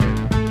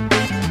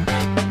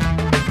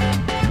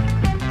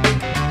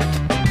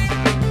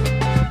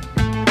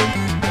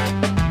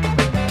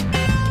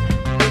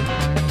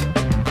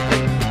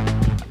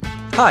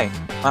Hi,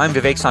 I'm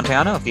Vivek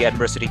Santayana of the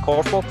Edinburgh City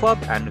Korfball Club,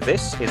 and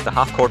this is the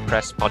Half Court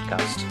Press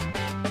podcast.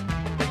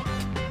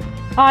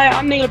 Hi,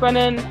 I'm Neela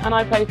Brennan, and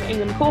I play for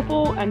England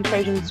Korfball and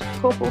Trojans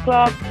Korfball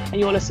Club, and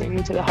you're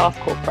listening to the Half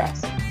Court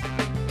Press.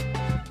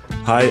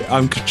 Hi,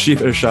 I'm Chief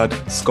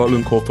Irshad,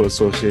 Scotland Korfball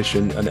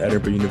Association and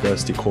Edinburgh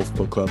University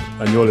Korfball Club,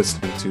 and you're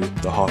listening to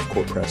the Half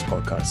Court Press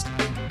podcast.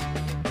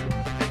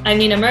 I'm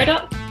Nina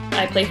Murdoch.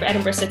 I play for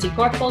Edinburgh City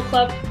Korfball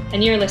Club,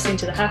 and you're listening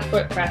to the Half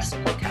Court Press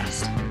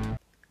podcast.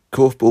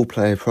 Korfball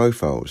Player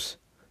Profiles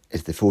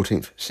is the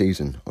 14th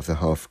season of the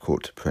Half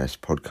Court Press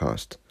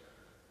podcast.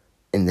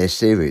 In this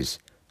series,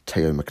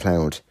 Tao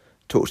MacLeod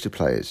talks to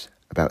players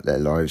about their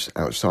lives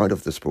outside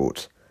of the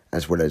sport,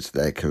 as well as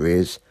their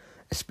careers,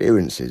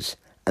 experiences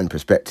and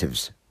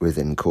perspectives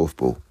within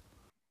korfball.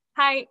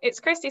 Hi, it's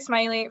Christie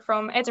Smillie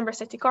from Edinburgh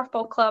City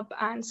Korfball Club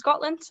and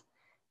Scotland.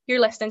 You're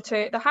listening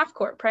to the Half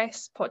Court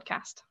Press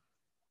podcast.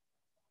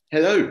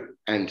 Hello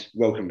and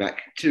welcome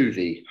back to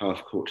the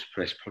Half Court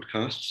Press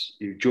podcasts.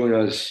 You join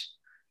us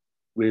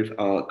with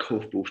our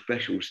Korfball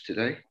specials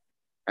today,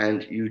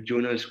 and you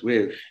join us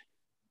with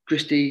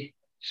Christie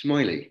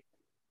Smillie.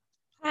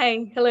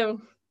 Hi,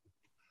 hello.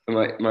 Am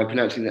I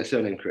pronouncing that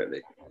surname correctly?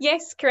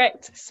 Yes,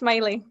 correct,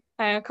 Smillie.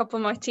 A couple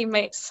of my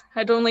teammates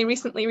had only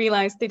recently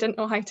realised they didn't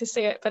know how to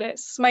say it, but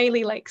it's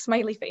Smiley like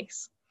smiley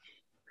face.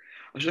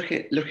 I was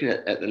looking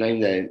at the name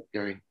there and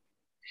going,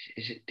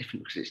 is it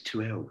different because it's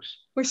two L's?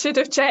 We should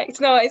have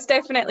checked. No, it's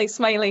definitely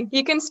Smiley.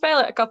 You can spell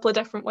it a couple of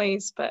different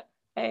ways, but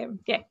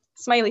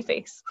smiley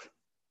face.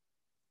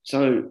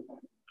 So,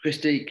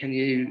 Christie, can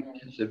you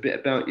tell us a bit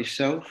about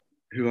yourself?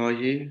 Who are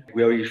you?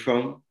 Where are you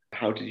from?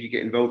 How did you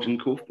get involved in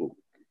korfball?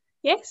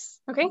 Yes,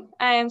 okay.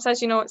 So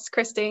as you know, it's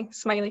Christie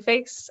Smiley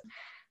face.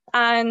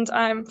 And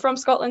I'm from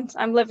Scotland.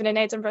 I'm living in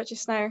Edinburgh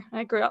just now.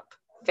 I grew up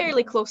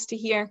fairly close to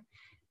here,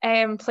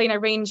 playing a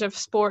range of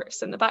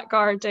sports in the back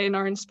garden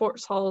or in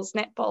sports halls,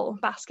 netball,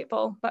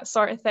 basketball, that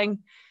sort of thing.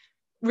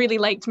 Really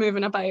liked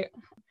moving about.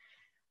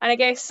 And I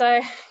guess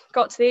I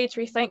got to the age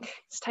where you think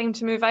it's time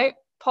to move out,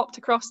 popped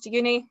across to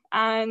uni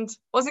and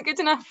wasn't good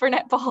enough for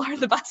netball or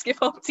the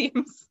basketball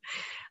teams.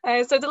 So I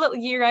had a little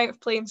year out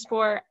of playing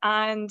sport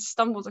and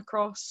stumbled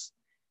across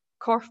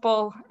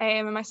korfball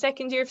in my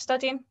second year of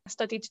studying. I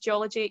studied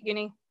geology at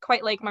uni,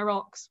 quite like my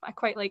rocks. I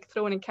quite like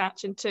throwing and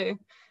catching too.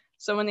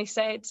 So when they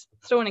said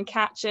throwing and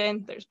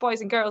catching, there's boys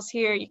and girls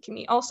here, you can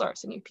meet all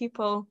sorts of new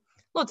people,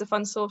 loads of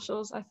fun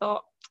socials, I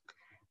thought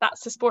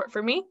that's the sport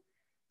for me.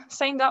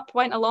 Signed up,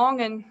 went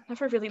along and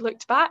never really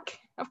looked back.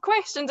 I've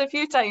questioned a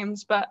few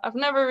times, but I've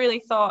never really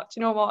thought,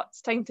 you know what,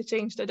 it's time to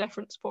change to a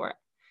different sport.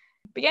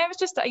 But yeah, it was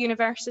just at a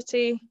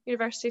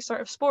university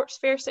sort of sports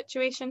fair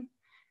situation,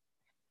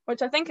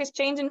 which I think is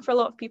changing for a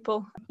lot of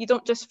people. You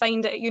don't just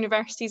find it at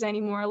universities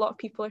anymore. A lot of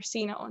people are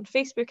seeing it on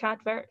Facebook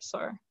adverts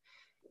or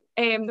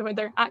when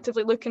they're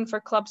actively looking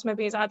for clubs,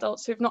 maybe as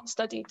adults who've not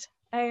studied.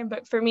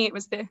 But for me, it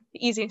was the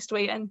easiest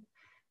way in.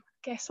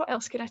 Guess what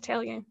else could I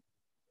tell you?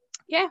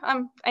 Yeah,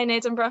 I'm in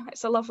Edinburgh.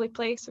 It's a lovely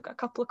place. We've got a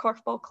couple of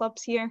korfball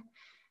clubs here.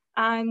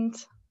 And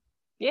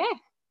yeah,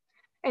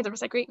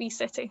 Edinburgh's a great wee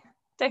city,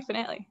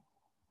 definitely.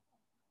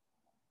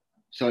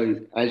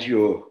 So as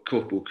your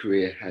korfball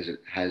career has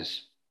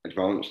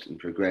advanced and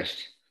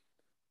progressed,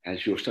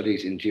 has your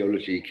studies in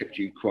geology kept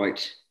you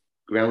quite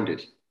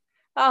grounded?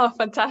 Oh,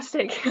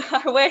 fantastic.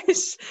 I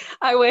wish.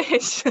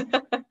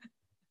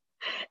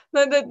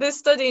 The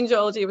study in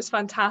geology was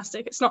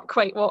fantastic. It's not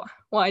quite what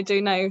I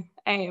do now.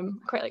 I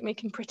quite like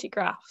making pretty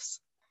graphs.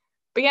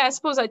 But yeah, I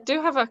suppose I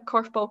do have a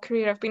korfball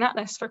career. I've been at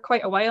this for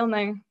quite a while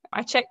now.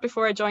 I checked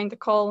before I joined the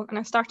call and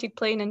I started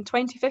playing in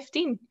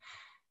 2015.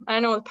 I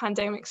know the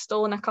pandemic's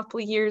stolen a couple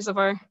of years of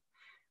our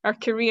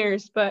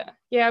careers, but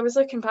yeah, I was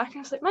looking back and I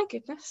was like, my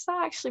goodness,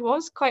 that actually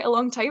was quite a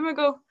long time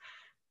ago.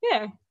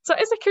 Yeah, so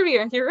it is a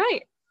career, you're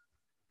right.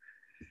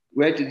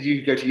 Where did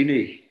you go to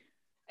uni?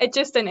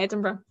 Just in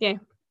Edinburgh, yeah.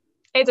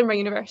 Edinburgh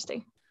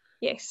University.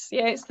 Yes,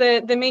 yeah, it's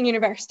the main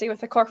university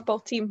with a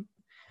korfball team.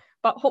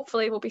 But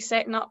hopefully we'll be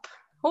setting up,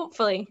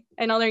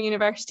 in other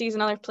universities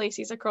and other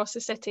places across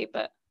the city.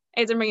 But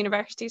Edinburgh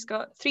University's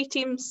got 3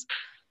 teams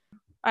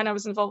and I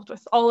was involved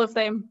with all of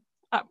them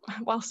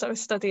whilst I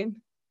was studying.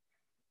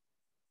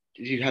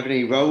 Did you have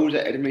any roles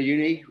at Edinburgh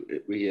Uni?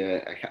 Were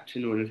you a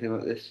captain or anything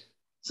like this?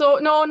 So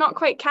no, not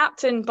quite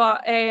captain,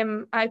 but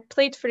I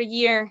played for a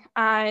year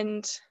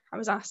and I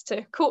was asked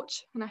to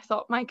coach. And I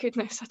thought, my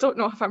goodness, I don't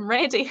know if I'm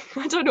ready.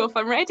 I don't know if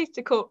I'm ready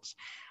to coach.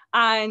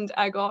 And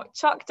I got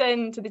chucked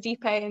into the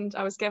deep end.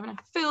 I was given a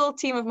full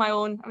team of my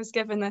own. I was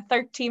given the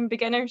 3rd team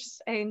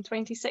beginners in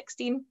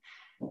 2016.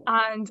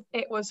 And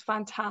it was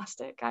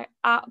fantastic. I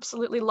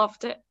absolutely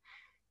loved it.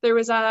 There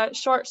was a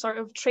short sort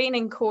of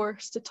training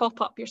course to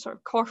top up your sort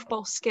of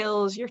korfball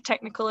skills, your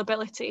technical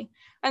ability,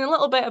 and a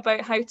little bit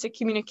about how to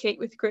communicate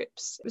with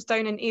groups. It was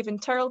down in Avon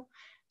Tyrrell.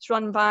 It's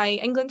run by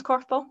England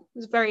Korfball. It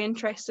was very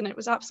interesting. It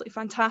was absolutely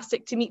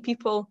fantastic to meet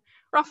people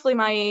roughly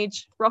my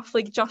age,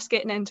 roughly just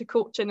getting into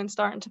coaching and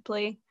starting to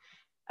play.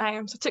 So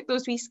I took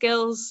those wee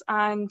skills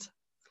and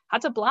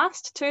had a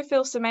blast. 2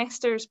 full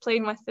semesters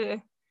playing with the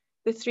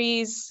the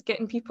threes,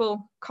 getting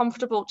people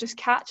comfortable just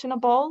catching a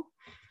ball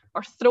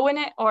or throwing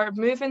it or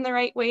moving the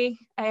right way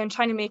and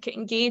trying to make it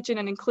engaging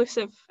and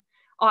inclusive.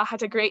 Oh, I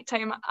had a great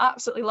time. I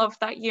absolutely loved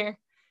that year.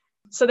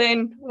 So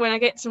then when I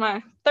get to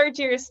my third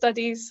year of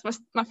studies,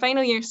 my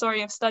final year,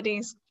 of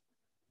studies,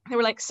 they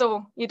were like,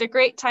 so you had a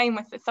great time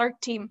with the third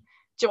team.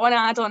 Do you want to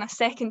add on a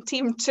second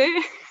team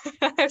too?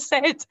 I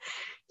said,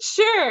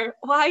 sure,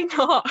 why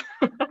not?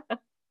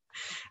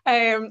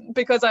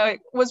 Because I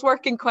was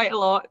working quite a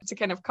lot to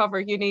kind of cover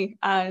uni,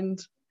 and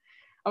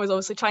I was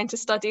obviously trying to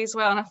study as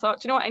well. And I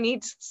thought, you know what, I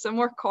need some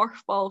more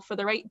korfball for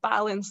the right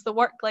balance, the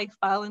work-life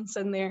balance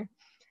in there.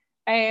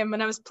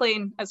 And I was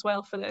playing as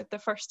well for the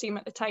first team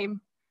at the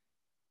time.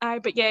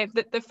 But yeah,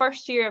 the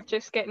first year of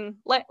just getting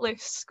let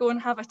loose, go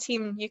and have a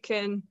team, you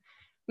can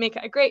make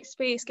it a great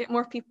space, get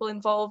more people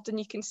involved, and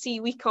you can see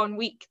week on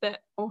week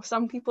that,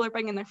 some people are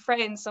bringing their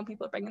friends, some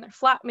people are bringing their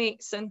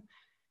flatmates, and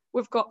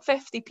we've got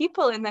 50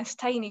 people in this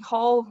tiny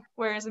hall,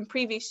 whereas in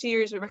previous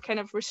years we were kind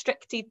of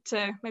restricted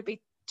to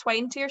maybe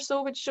 20 or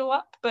so would show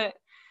up. But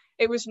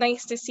it was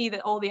nice to see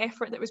that all the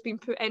effort that was being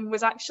put in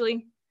was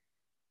actually,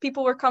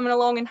 people were coming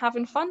along and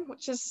having fun,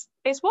 which is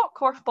what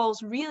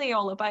korfball's really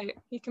all about.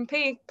 You can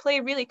play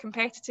really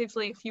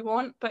competitively if you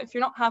want, but if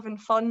you're not having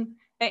fun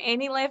at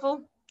any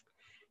level,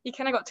 you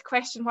kind of got to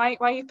question why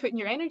are you putting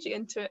your energy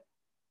into it.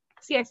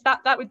 So yes,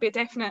 that would be a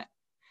definite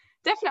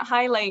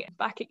highlight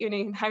back at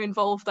uni, and how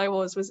involved I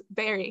was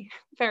very,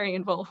 very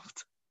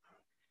involved.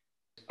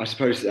 I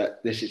suppose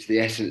that this is the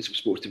essence of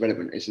sports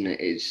development, isn't it?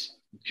 Is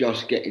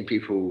just getting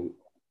people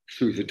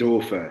through the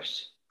door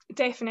first.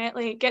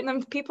 Definitely.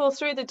 Getting people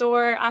through the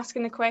door,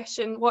 asking the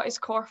question, what is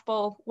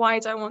korfball? Why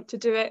do I want to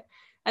do it?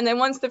 And then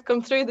once they've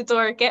come through the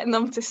door, getting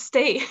them to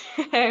stay.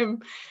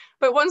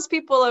 But once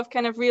people have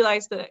kind of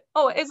realised that,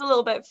 it is a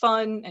little bit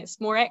fun,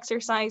 it's more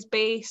exercise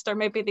based, or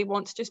maybe they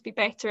want to just be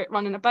better at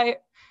running about,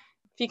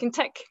 if you can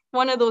tick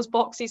one of those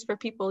boxes for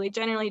people, they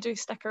generally do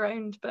stick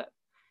around. But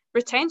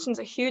retention's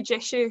a huge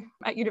issue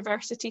at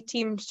university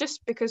teams,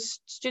 just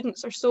because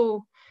students are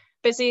so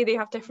busy, they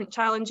have different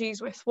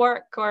challenges with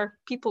work, or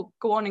people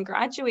go on and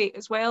graduate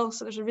as well,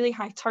 so there's a really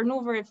high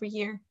turnover every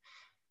year.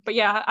 But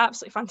yeah,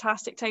 absolutely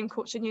fantastic time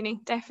coaching uni,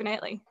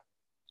 definitely.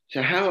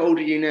 So how old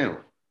are you now?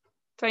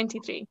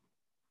 23.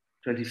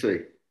 23?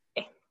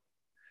 Yeah.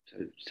 So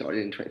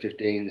started in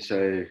 2015,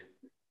 so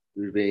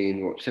you've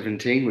been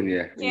 17 when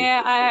you...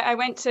 Yeah, I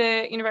went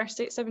to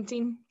university at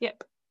 17.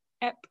 Yep.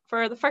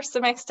 For the first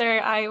semester,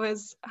 I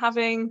was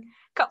having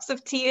cups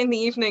of tea in the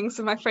evenings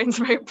when my friends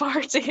were out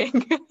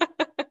partying.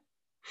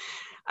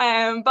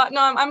 But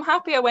no, I'm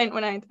happy I went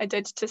when I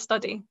did to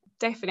study,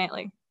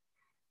 definitely.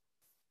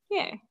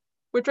 Yeah,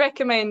 would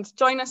recommend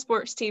join a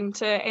sports team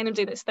to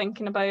anybody that's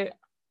thinking about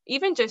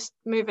even just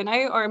moving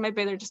out, or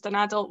maybe they're just an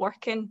adult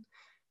working.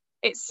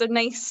 It's a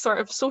nice sort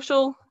of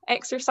social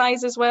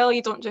exercise as well.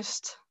 You don't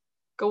just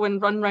go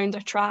and run around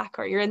a track,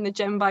 or you're in the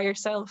gym by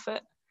yourself.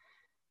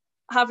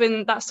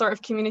 Having that sort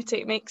of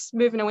community, it makes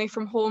moving away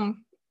from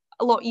home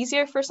a lot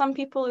easier for some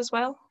people as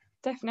well,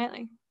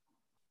 definitely.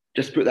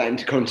 Just to put that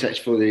into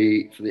context for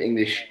the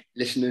English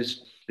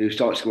listeners who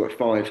start school at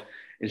 5,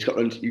 in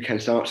Scotland you can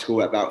start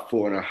school at about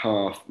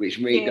 4.5,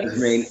 which does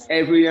mean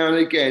every now and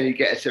again you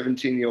get a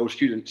 17-year-old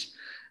student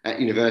at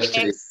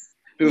university. Yes.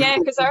 Yeah,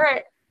 because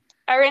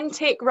our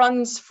intake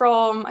runs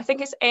from, I think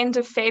it's end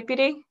of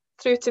February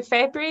through to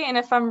February, and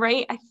if I'm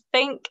right, I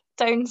think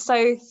down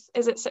south,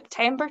 is it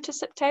September to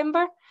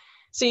September?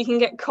 So you can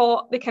get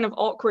caught the kind of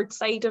awkward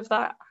side of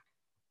that.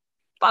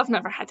 But I've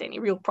never had any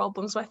real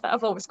problems with it.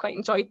 I've always quite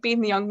enjoyed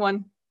being the young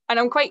one. And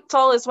I'm quite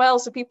tall as well,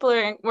 so people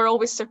were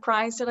always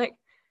surprised. They're like,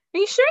 are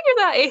you sure you're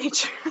that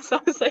age? So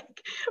I was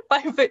like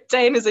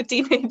 5'10" as a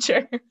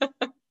teenager.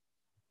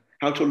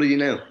 How tall are you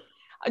now?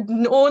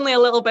 Only a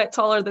little bit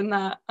taller than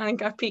that. I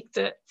think I peaked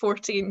at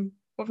 14.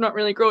 We've not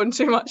really grown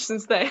too much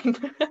since then.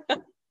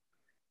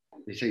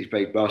 You say you've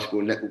played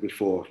basketball and netball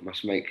before. It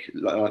must make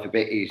life a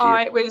bit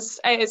easier.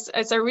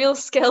 It's a real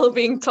skill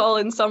being tall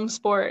in some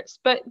sports.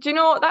 But do you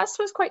know, that's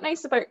what's quite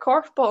nice about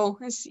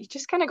korfball, is you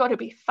just kind of got to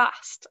be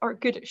fast or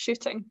good at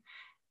shooting.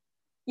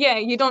 Yeah,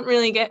 you don't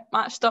really get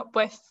matched up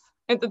with,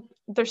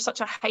 there's such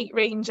a height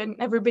range in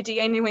everybody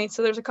anyway.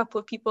 So there's a couple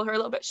of people who are a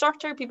little bit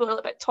shorter, people who are a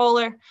little bit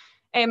taller.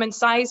 And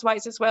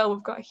size-wise as well,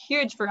 we've got a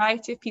huge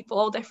variety of people,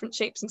 all different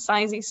shapes and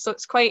sizes. So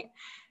it's quite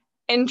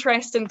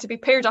interesting to be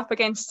paired up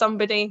against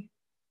somebody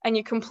and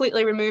you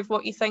completely remove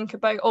what you think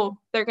about,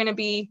 they're going to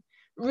be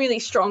really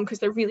strong because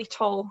they're really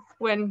tall,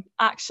 when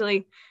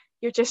actually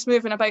you're just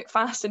moving about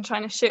fast and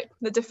trying to shoot.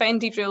 The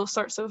defendy drill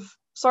sort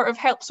of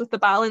helps with the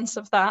balance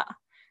of that.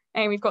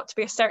 And we've got to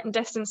be a certain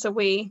distance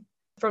away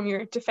from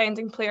your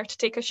defending player to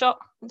take a shot,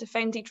 the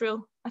defendy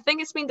drill. I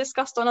think it's been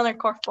discussed on other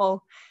korfball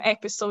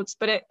episodes,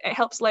 but it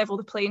helps level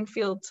the playing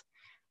field.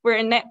 Where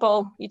in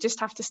netball, you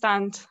just have to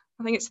stand,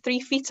 I think it's 3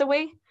 feet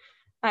away.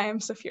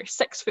 So if you're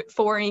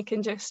 6'4", you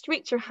can just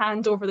reach your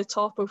hand over the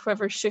top of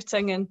whoever's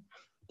shooting and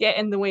get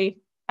in the way.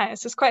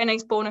 So it's quite a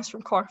nice bonus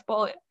from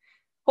korfball. It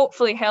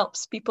hopefully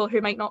helps people who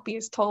might not be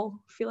as tall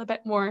feel a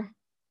bit more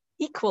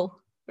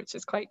equal, which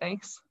is quite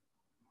nice.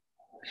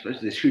 I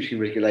suppose the shooting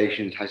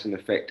regulations has an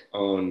effect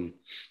on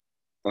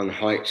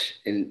height,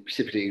 in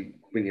specifically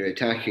when you're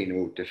attacking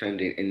or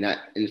defending in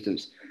that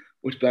instance.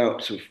 What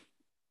about sort of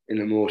in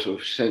the more sort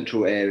of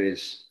central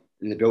areas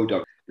in the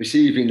build-up,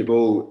 receiving the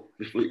ball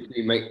before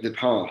you make the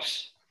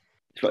pass?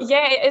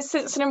 Yeah, it's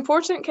an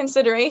important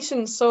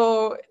consideration.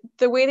 So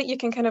the way that you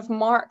can kind of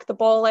mark the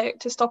ball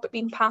out to stop it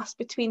being passed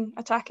between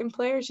attacking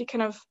players, you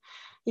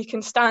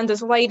can stand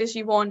as wide as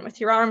you want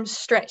with your arms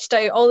stretched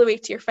out all the way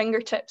to your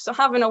fingertips. So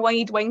having a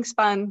wide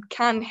wingspan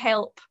can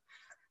help.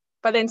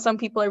 But then some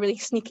people are really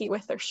sneaky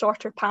with their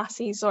shorter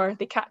passes, or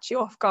they catch you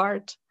off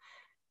guard.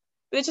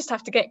 They just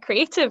have to get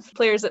creative.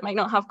 Players that might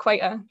not have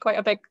quite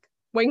a big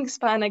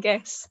wingspan, I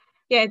guess.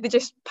 Yeah, they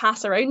just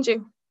pass around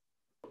you.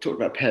 Talk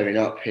about pairing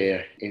up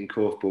here in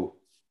korfball.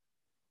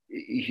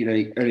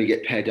 You only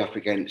get paired up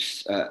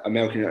against a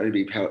male can only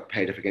be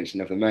paired up against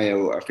another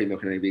male. A female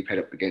can only be paired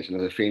up against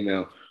another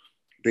female.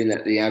 Being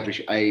that the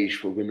average age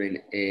for women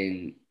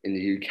in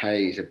the UK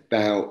is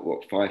about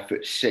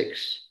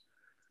 5'6".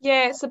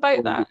 Yeah, it's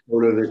about that.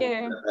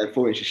 Yeah,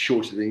 4 inches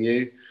shorter than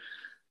you.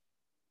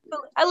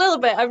 A little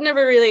bit. I've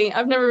never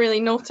really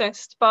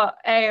noticed, but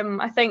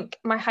I think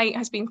my height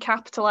has been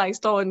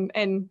capitalised on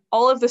in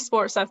all of the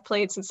sports I've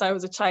played since I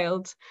was a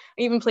child.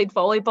 I even played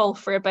volleyball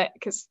for a bit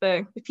because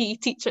the PE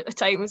teacher at the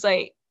time was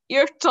like,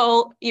 you're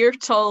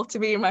tall to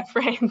me and my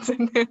friends.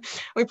 And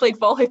we played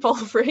volleyball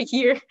for a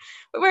year.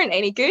 We weren't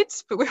any good,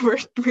 but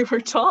we were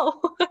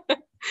tall.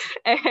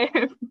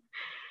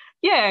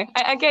 Yeah,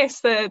 I guess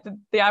the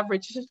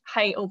average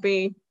height will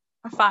be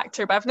a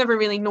factor, but I've never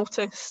really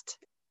noticed.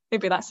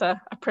 Maybe that's a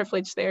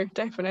privilege there,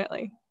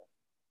 definitely.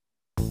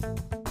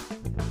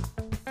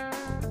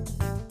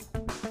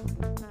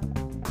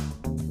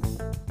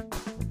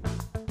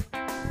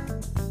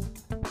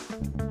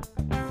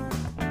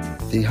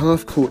 The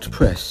Half Court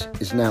Press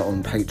is now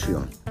on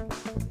Patreon.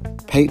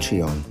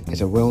 Patreon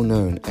is a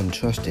well-known and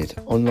trusted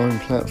online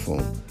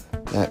platform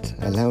that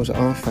allows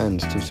our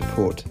fans to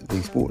support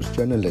the sports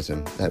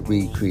journalism that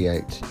we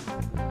create.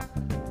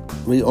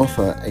 We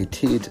offer a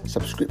tiered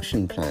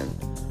subscription plan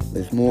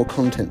with more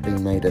content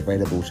being made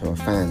available to our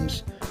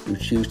fans who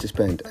choose to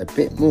spend a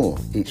bit more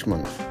each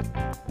month.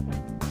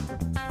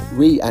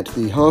 We at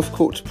the Half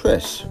Court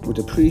Press would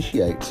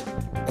appreciate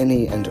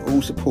any and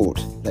all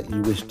support that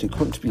you wish to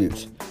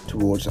contribute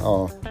towards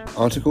our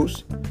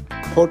articles,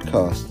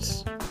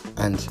 podcasts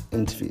and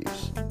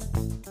interviews.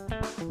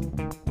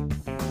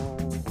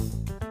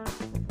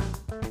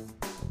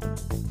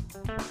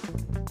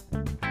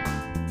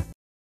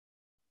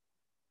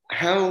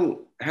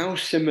 How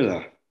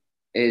similar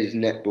is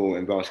netball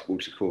and basketball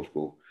to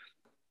korfball?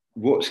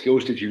 What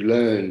skills did you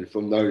learn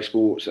from those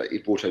sports that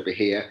you brought over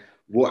here?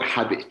 What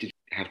habits did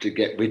you have to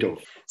get rid of?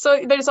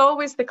 So there's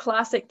always the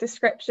classic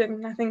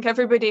description. I think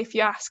everybody, if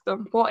you ask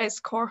them, what is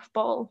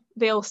korfball?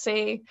 They'll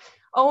say,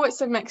 oh,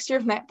 it's a mixture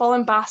of netball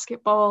and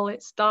basketball.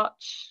 It's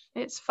Dutch,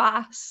 it's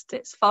fast,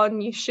 it's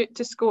fun, you shoot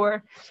to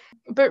score.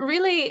 But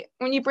really,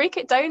 when you break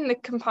it down, the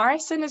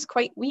comparison is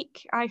quite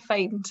weak, I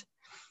find.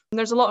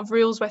 There's a lot of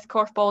rules with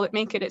korfball that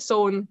make it its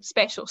own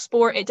special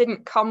sport. It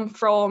didn't come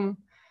from...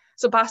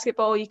 So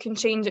basketball, you can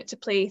change it to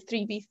play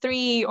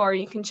 3v3, or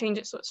you can change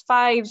it so it's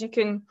fives. You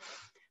can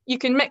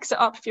mix it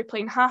up if you're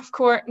playing half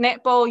court.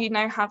 Netball, you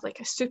now have like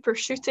a super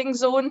shooting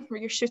zone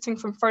where you're shooting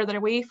from further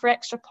away for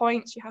extra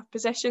points. You have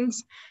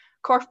positions.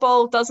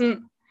 Korfball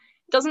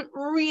doesn't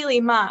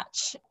really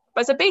match,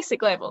 but as a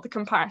basic level, the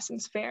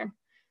comparison's fair.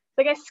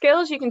 I guess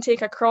skills you can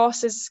take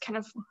across is kind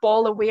of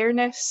ball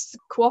awareness,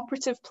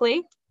 cooperative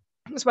play,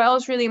 as well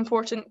as really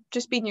important,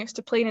 just being used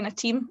to playing in a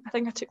team. I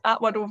think I took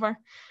that one over.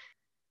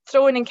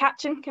 Throwing and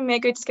catching can be a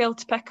good skill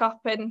to pick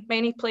up in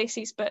many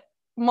places, but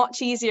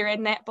much easier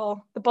in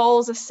netball. The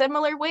ball's a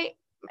similar weight.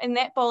 In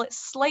netball, it's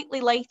slightly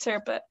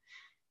lighter, but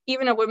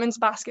even a women's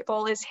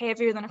basketball is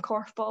heavier than a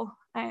korfball.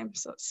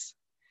 So it's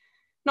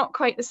not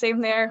quite the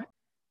same there.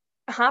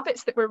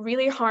 Habits that were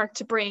really hard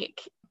to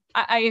break.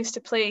 I used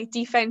to play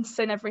defence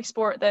in every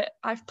sport that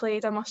I've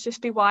played. I must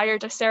just be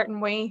wired a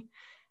certain way.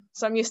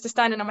 So I'm used to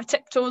standing on my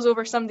tiptoes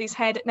over somebody's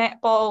head at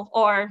netball,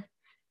 or,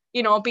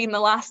 being the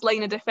last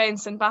line of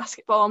defence in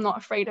basketball. I'm not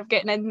afraid of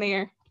getting in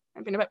there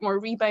and being a bit more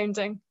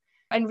rebounding,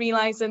 and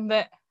realising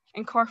that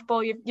in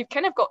korfball, you've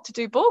kind of got to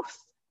do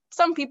both.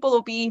 Some people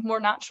will be more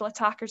natural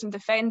attackers and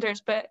defenders,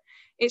 but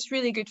it's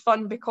really good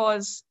fun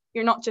because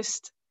you're not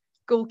just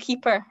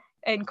goalkeeper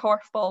in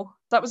korfball.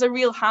 That was a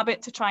real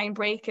habit to try and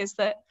break, is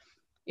that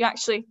you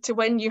actually, to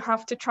win, you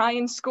have to try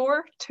and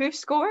score to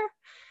score,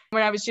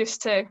 when I was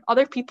used to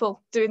other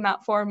people doing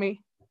that for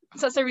me.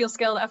 So that's a real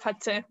skill that I've had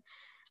to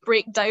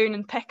break down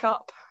and pick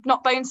up.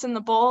 Not bouncing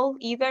the ball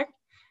either.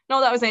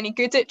 Not that I was any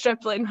good at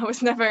dribbling. I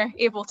was never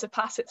able to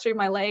pass it through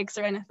my legs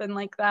or anything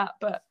like that,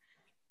 but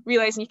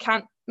realising you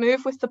can't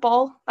move with the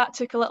ball, that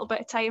took a little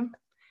bit of time.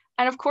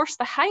 And of course,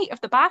 the height of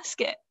the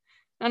basket.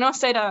 I know I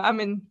said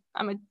I'm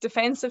a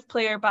defensive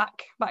player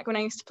back when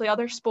I used to play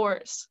other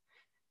sports,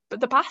 but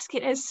the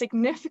basket is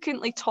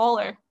significantly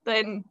taller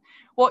than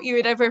what you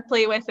would ever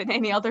play with in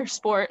any other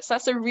sports.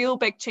 That's a real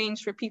big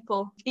change for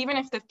people, even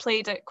if they've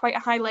played at quite a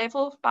high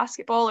level,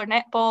 basketball or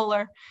netball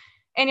or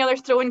any other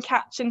throw and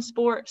catch in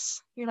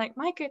sports. You're like,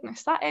 my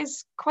goodness, that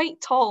is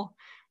quite tall.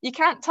 You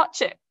can't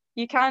touch it.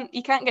 You can't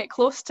get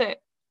close to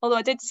it. Although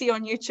I did see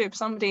on YouTube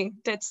somebody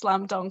did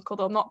slam dunk,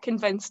 although I'm not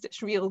convinced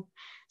it's real.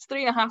 It's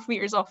 3.5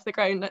 meters off the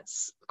ground.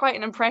 That's quite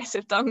an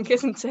impressive dunk,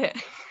 isn't it?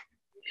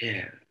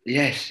 Yeah.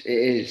 Yes, it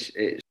is.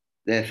 It's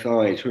their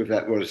thighs. Whoever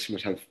that was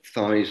must have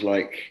thighs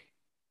like.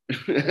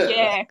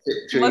 Yeah,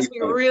 must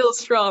be real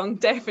strong,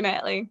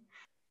 definitely.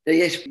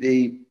 Yes,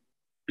 the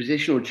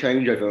positional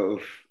changeover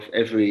of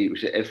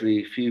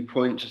every few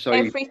points or so.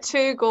 Every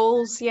 2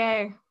 goals,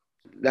 yeah.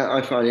 That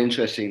I find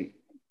interesting.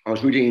 I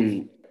was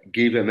reading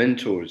Giba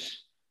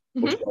Mentor's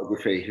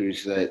autobiography,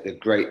 who's the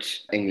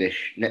great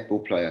English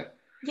netball player.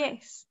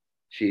 Yes.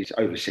 She's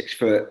over 6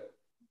 foot,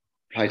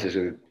 played as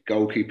a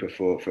goalkeeper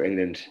for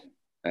England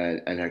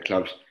and her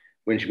clubs.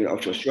 When she went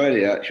off to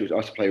Australia, she was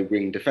asked to play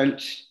wing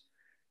defence.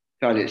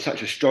 Found it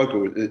such a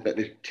struggle that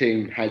the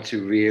team had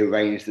to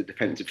rearrange the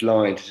defensive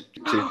line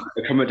to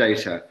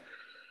accommodate her.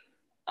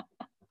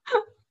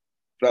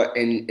 But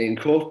in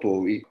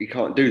korfball, you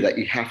can't do that.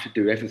 You have to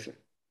do everything.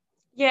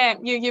 Yeah,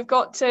 you've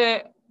got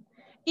to,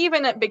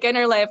 even at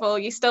beginner level,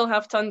 you still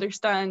have to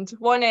understand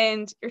one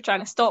end, you're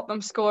trying to stop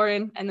them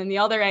scoring, and then the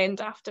other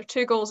end, after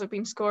 2 goals have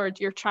been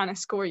scored, you're trying to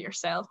score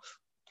yourself.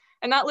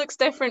 And that looks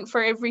different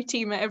for every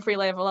team at every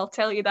level, I'll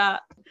tell you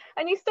that.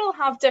 And you still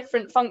have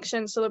different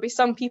functions. So there'll be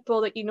some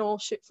people that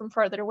shoot from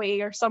further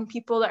away, or some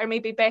people that are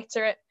maybe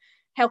better at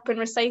helping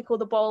recycle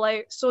the ball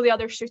out so the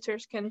other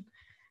shooters can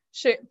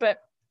shoot. But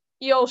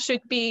you all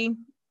should be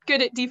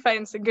good at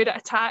defense and good at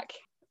attack,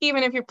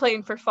 even if you're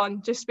playing for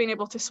fun. Just being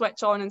able to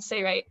switch on and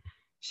say, right,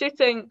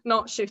 shooting,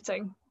 not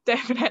shooting.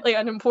 Definitely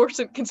an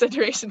important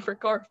consideration for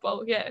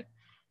korfball, yeah.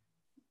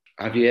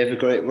 Have you ever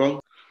got it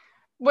wrong?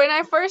 When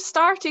I first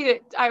started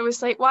it, I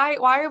was like, why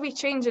are we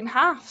changing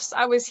halves?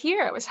 I was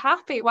here, I was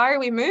happy. Why are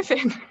we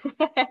moving?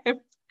 And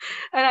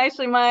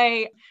actually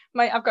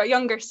I've got a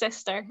younger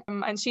sister,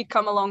 and she'd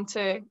come along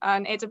to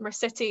an Edinburgh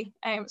City,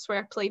 it's where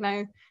I play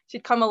now.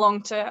 She'd come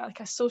along to like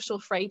a social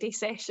Friday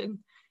session,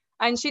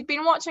 and she'd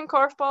been watching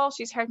korfball.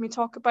 She's heard me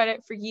talk about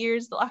it for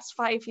years, the last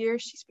 5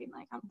 years. She's been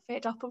like, I'm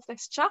fed up of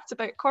this chat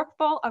about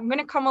korfball. I'm going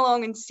to come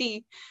along and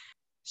see.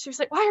 She was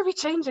like, why are we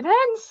changing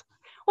ends?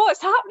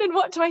 What's happening?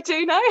 What do I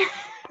do now?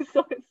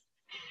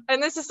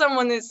 And this is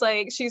someone that's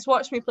like, she's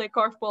watched me play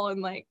korfball on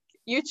like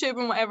YouTube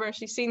and whatever.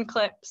 She's seen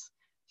clips.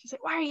 She's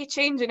like, why are you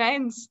changing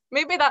ends?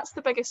 Maybe that's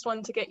the biggest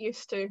one to get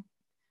used to,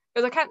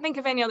 because I can't think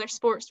of any other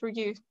sports where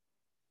you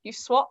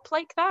swap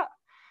like that.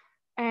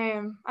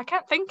 I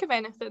can't think of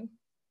anything.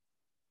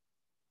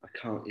 I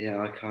can't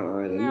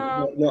either.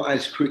 No. Not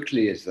as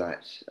quickly as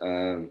that.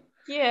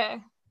 Yeah.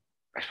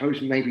 I suppose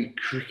maybe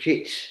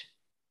cricket,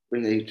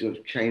 when they sort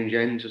of change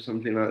ends or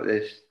something like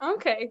this.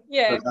 Okay,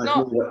 yeah.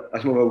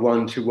 That's more of a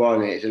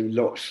 1-to-1. It's a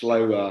lot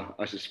slower,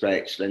 I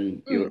suspect,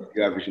 than your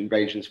average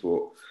invasion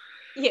sport.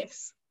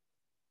 Yes.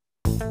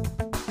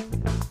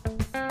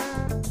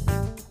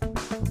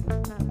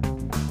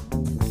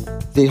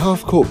 The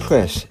Half Court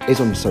Press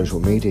is on social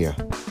media.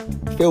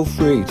 Feel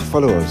free to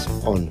follow us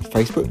on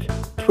Facebook,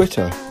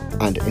 Twitter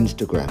and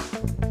Instagram.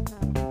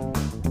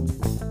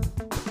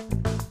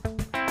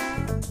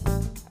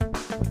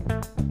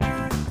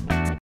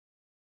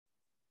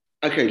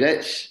 Okay,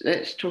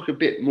 let's talk a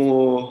bit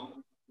more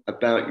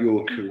about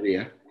your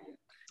career.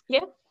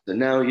 Yeah. So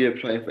now you're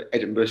playing for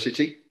Edinburgh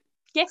City.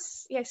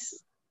 Yes.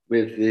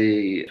 With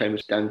the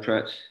famous Dan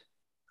Pratt.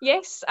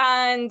 Yes,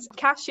 and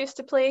Cash used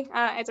to play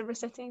at Edinburgh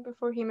City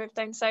before he moved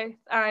down south.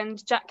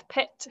 And Jack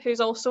Pitt, who's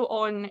also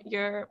on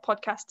your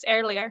podcasts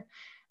earlier,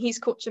 he's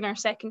coaching our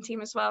second team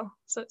as well.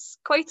 So it's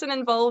quite an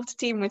involved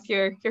team with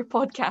your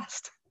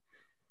podcast.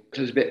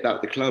 Tell us a bit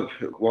about the club.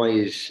 Why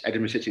is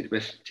Edinburgh City the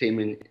best team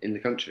in the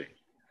country?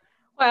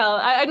 Well,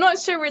 I'm not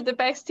sure we're the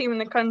best team in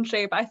the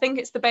country, but I think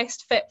it's the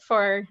best fit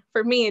for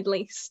me at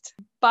least.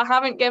 But I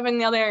haven't given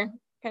the other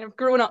kind of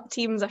grown-up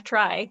teams a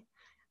try.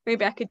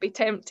 Maybe I could be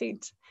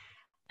tempted.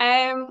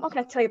 What can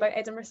I tell you about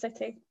Edinburgh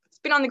City? It's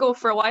been on the go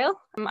for a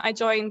while. I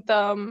joined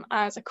them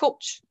as a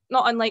coach,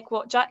 not unlike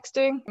what Jack's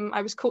doing.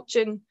 I was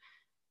coaching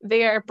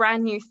their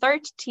brand new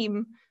third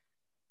team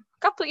a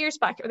couple of years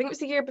back. I think it was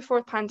the year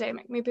before the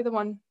pandemic, maybe the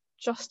one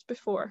just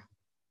before.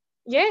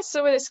 Yeah,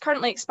 so it's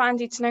currently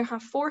expanded to now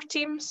have 4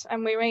 teams,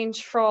 and we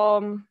range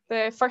from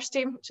the first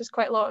team, which has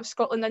quite a lot of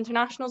Scotland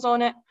internationals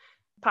on it,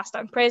 past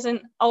and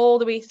present, all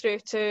the way through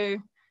to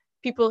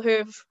people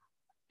who've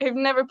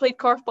never played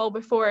korfball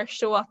before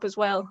show up as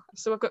well.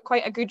 So we've got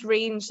quite a good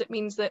range. That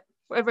means that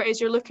whatever it is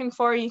you're looking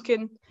for, you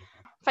can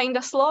find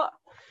a slot.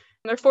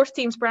 Our 4th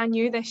team's brand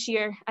new this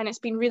year, and it's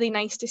been really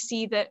nice to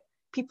see that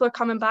people are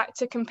coming back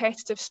to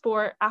competitive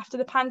sport after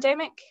the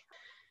pandemic.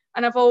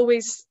 And I've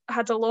always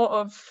had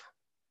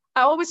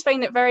I always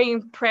find it very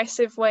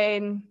impressive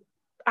when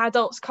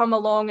adults come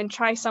along and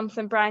try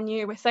something brand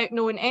new without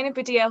knowing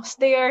anybody else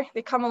there.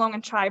 They come along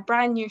and try a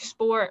brand new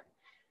sport.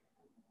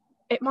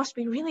 it must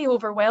be really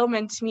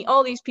overwhelming to meet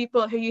all these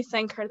people who you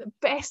think are the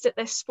best at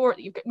this sport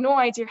that you've got no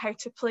idea how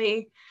to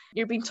play.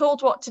 You're being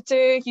told what to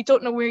do. You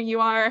don't know where you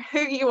are, who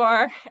you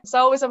are. So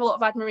I always have a lot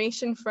of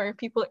admiration for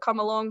people that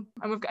come along,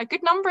 and we've got a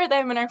good number of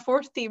them in our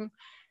fourth team,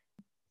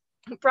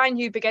 brand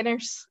new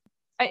beginners.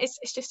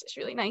 It's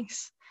really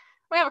nice.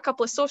 We have a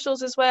couple of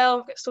socials as well.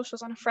 We've got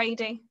socials on a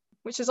Friday,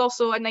 which is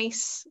also a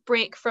nice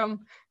break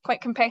from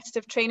quite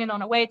competitive training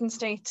on a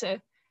Wednesday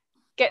to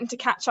getting to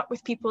catch up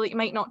with people that you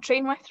might not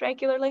train with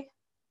regularly.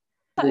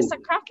 It's a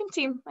cracking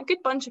team, a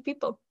good bunch of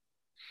people.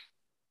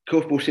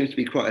 Korfball seems to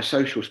be quite a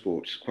social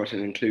sport, quite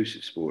an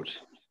inclusive sport.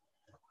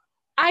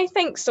 I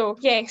think so,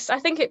 yes. I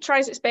think it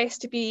tries its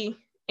best to be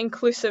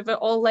inclusive at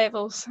all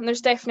levels, and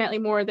there's definitely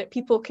more that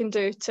people can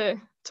do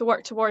to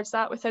work towards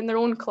that within their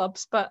own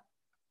clubs. But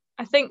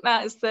I think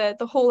that is the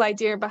whole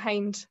idea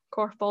behind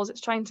Korfballs.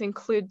 It's trying to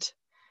include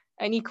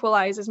and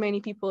equalise as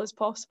many people as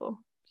possible.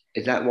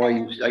 Is that why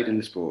you stayed in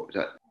the sport?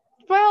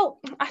 Well,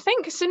 I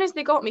think as soon as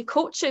they got me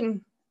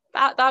coaching,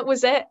 that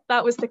was it.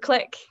 That was the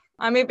click.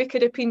 I maybe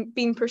could have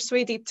been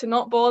persuaded to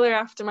not bother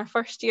after my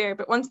first year,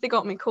 but once they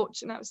got me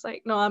coaching, I was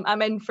like, no,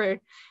 I'm in for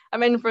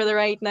the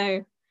ride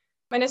now.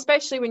 And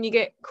especially when you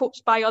get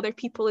coached by other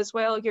people as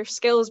well, your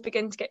skills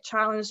begin to get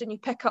challenged and you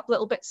pick up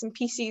little bits and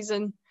pieces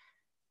and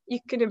you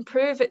can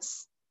improve.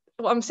 It's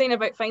what I'm saying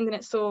about finding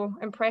it so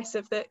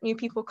impressive that new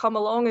people come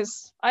along.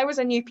 As I was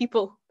a new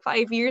people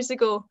 5 years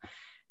ago,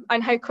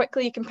 and how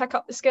quickly you can pick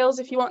up the skills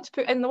if you want to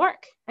put in the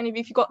work, and if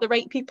you've got the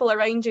right people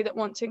around you that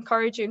want to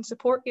encourage you and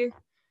support you.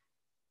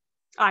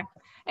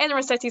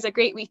 Edinburgh City is a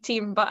great wee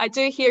team, but I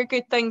do hear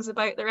good things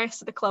about the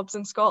rest of the clubs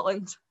in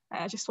Scotland.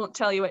 I just won't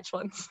tell you which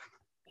ones.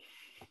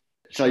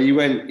 So you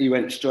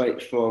went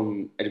straight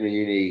from Edinburgh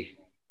Uni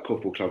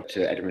Korfball Club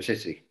to Edinburgh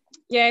City?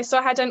 Yeah, so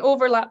I had an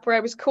overlap where I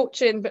was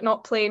coaching but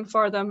not playing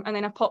for them, and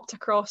then I popped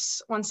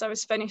across once I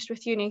was finished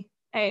with uni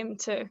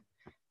to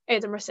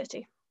Edinburgh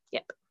City.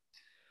 Yep.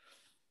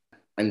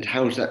 And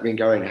how's that been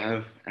going?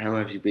 How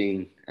have you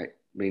been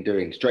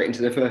doing? Straight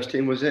into the first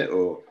team, was it,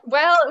 or?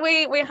 Well,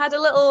 we had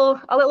a little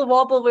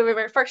wobble where we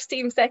were first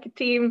team, second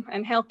team,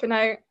 and helping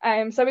out.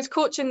 So I was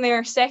coaching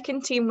their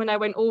second team when I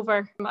went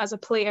over as a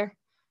player,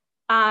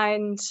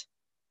 and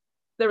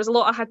there was a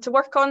lot I had to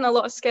work on, a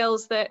lot of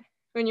skills that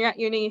when you're at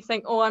uni you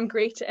think, oh, I'm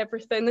great at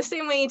everything. The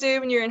same way you do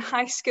when you're in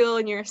high school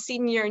and you're a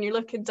senior and you're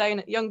looking down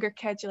at younger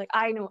kids. You're like,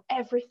 I know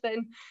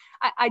everything.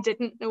 I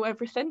didn't know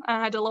everything.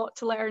 I had a lot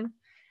to learn.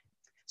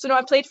 So no,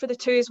 I played for the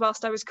twos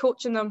whilst I was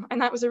coaching them,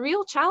 and that was a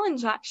real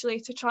challenge actually,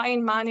 to try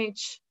and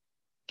manage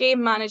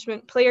game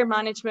management, player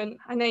management,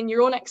 and then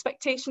your own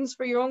expectations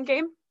for your own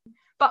game.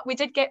 But we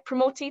did get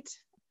promoted,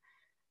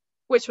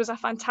 which was a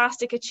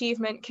fantastic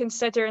achievement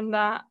considering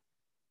that.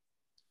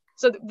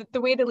 So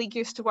the way the league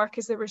used to work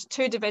is there was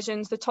two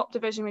divisions. The top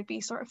division would be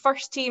sort of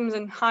first teams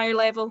and higher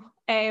level,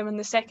 and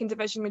the second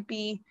division would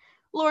be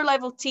lower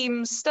level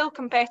teams, still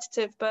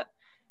competitive, but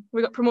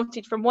we got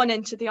promoted from one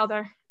into the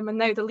other, and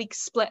now the league's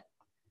split.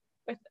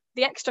 With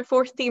the extra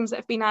fourth teams that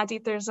have been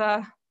added, there's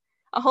a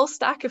whole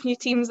stack of new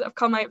teams that have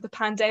come out of the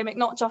pandemic,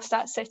 not just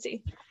at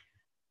City.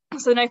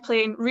 So they're now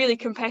playing really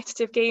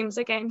competitive games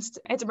against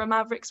Edinburgh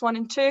Mavericks 1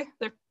 and 2.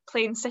 They're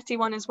playing City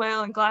 1 as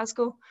well in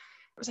Glasgow.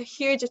 It was a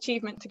huge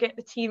achievement to get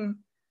the team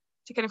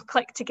to kind of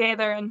click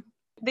together, and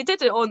they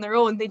did it on their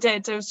own. They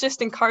did. It was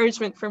just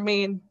encouragement for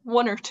me and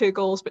 1 or 2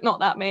 goals, but not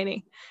that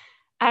many.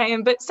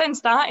 But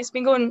since that, it's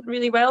been going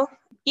really well.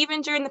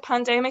 Even during the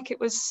pandemic,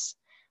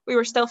 we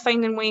were still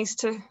finding ways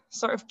to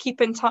sort of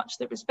keep in touch.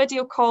 There was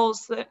video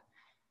calls that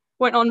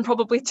went on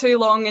probably too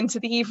long into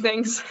the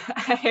evenings,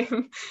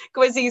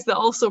 quizzes that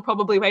also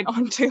probably went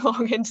on too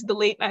long into the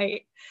late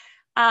night,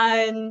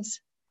 and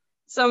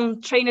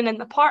some training in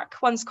the park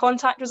once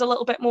contact was a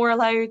little bit more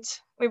allowed.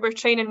 We were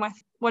training with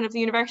one of the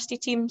university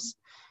teams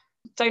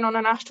down on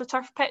an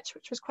AstroTurf pitch,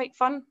 which was quite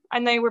fun,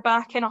 and now we're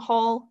back in a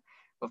hall.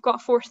 We've got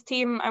a fourth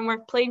team and we're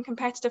playing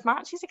competitive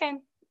matches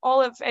again.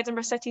 All of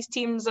Edinburgh City's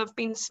teams have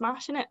been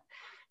smashing it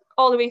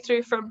all the way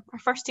through, from our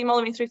first team all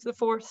the way through to the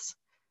fourths.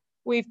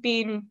 We've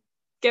been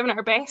giving it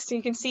our best, and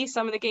you can see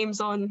some of the games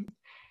online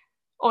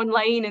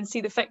and see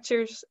the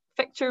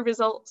fixture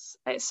results.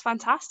 It's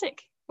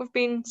fantastic. We've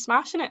been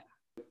smashing it.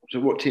 So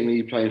what team are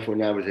you playing for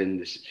now within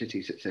the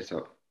City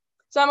set-up?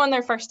 So I'm on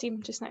their first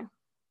team just now.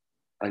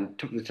 And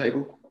top of the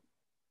table?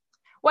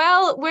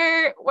 Well,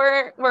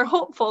 we're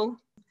hopeful.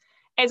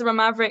 Edinburgh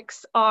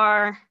Mavericks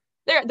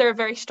they're a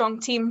very strong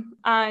team,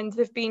 and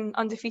they've been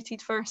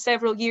undefeated for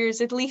several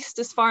years, at least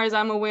as far as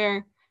I'm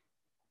aware,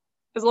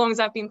 as long as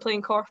I've been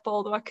playing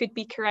korfball, though I could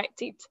be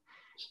corrected.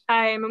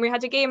 And we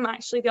had a game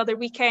actually the other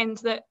weekend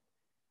that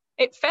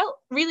it felt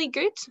really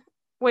good.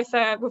 We've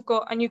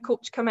got a new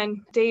coach come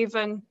in, Dave,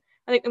 and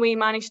I think the way he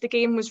managed the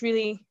game was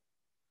really,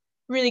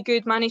 really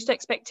good, managed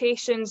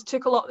expectations,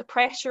 took a lot of the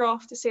pressure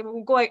off to say, well,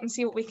 we'll go out and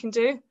see what we can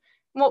do.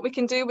 And what we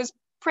can do was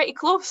pretty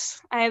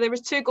close. There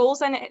was 2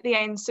 goals in it at the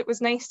end, so it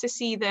was nice to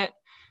see that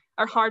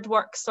our hard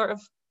work sort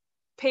of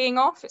paying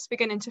off. It's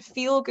beginning to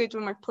feel good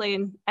when we're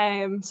playing.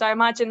 So I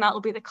imagine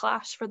that'll be the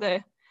clash for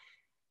the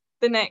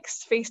the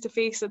next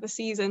face-to-face of the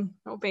season.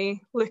 I'll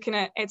be looking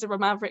at Edinburgh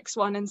Mavericks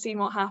one and seeing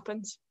what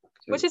happens,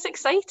 which is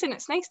exciting.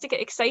 It's nice to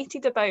get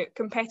excited about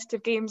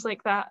competitive games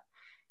like that.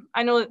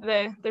 I know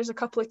that there's a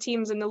couple of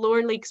teams in the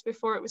lower leagues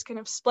before it was kind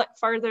of split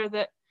further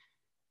that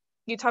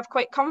you'd have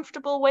quite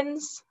comfortable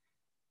wins,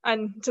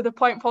 and to the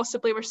point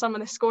possibly where some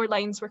of the score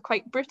lines were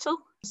quite brutal.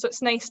 So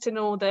it's nice to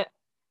know that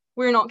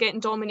we're not getting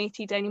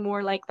dominated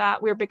anymore like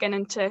that. We're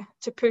beginning to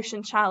push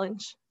and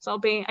challenge. So it'll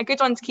be a good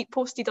one to keep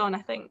posted on,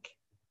 I think.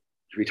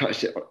 We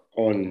touched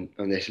on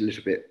this a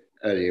little bit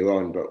earlier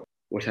on, but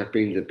what have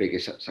been the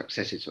biggest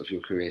successes of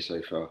your career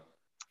so far?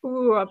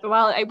 Ooh,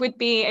 well, it would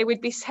be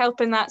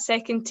helping that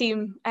second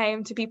team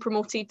to be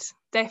promoted,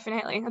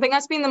 definitely. I think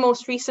that's been the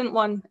most recent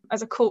one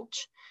as a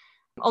coach.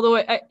 Although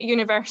at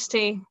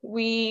university,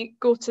 we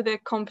go to the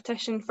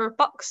competition for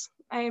BUCS.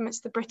 It's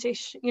the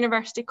British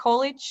University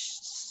College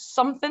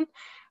something.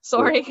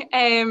 Sorry.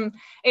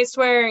 It's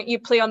where you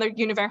play on the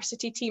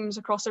university teams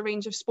across a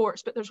range of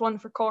sports, but there's one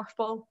for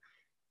korfball.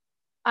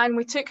 And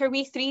we took our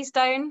wee threes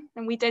down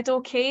and we did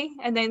okay.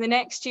 And then the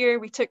next year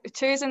we took the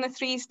twos and the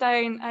threes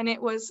down and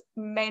it was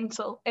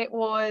mental. It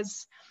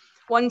was,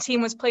 one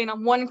team was playing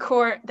on one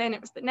court, then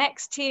it was the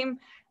next team,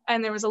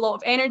 and there was a lot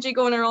of energy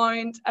going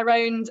around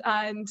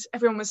and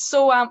everyone was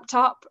so amped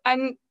up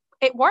and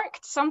it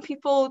worked. Some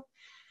people,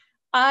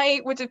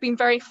 I would have been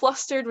very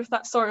flustered with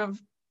that sort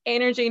of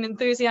energy and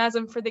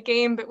enthusiasm for the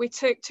game, but we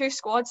took two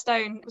squads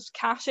down. It was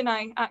Cash and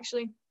I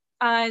actually.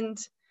 And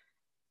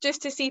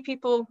just to see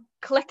people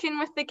clicking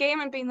with the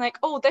game and being like,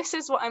 oh, this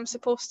is what I'm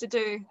supposed to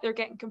do. They're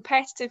getting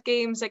competitive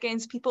games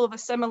against people of a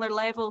similar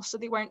level, so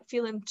they weren't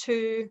being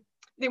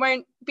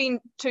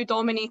too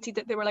dominated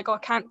that they were like, oh, I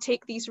can't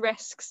take these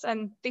risks.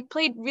 And they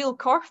played real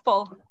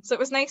korfball. So it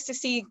was nice to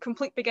see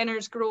complete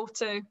beginners grow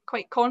to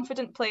quite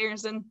confident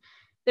players. And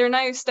they're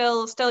now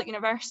still at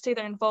university,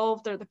 they're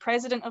involved, they're the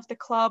president of the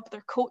club,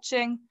 they're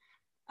coaching.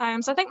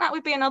 So I think that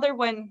would be another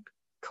win,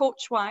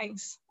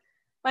 coach-wise.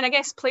 And I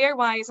guess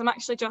player-wise, I'm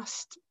actually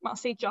just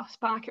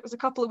back. It was a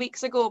couple of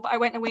weeks ago, but I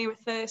went away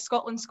with the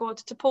Scotland squad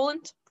to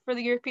Poland for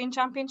the European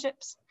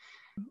Championships.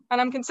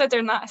 And I'm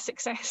considering that a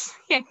success,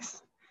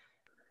 yes.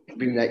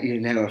 Being that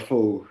you're now a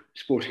full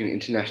sporting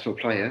international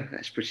player,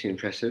 that's pretty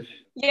impressive.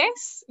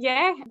 Yes,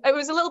 yeah. It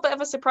was a little bit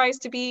of a surprise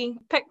to be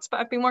picked, but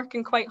I've been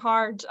working quite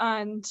hard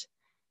and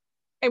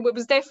it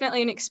was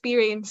definitely an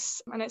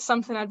experience, and it's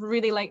something I'd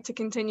really like to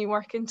continue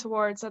working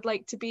towards. I'd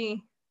like to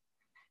be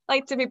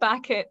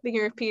back at the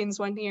Europeans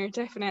one year,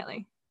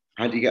 definitely.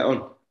 How did you get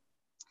on?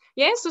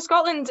 Yeah, so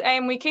Scotland,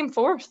 we came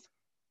fourth,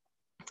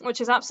 which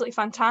is absolutely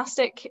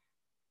fantastic.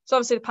 So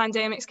obviously the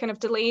pandemic's kind of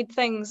delayed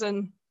things,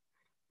 and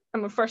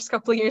in my first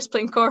couple of years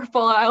playing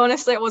korfball,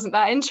 I wasn't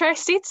that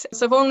interested.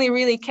 So I've only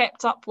really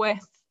kept up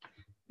with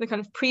the kind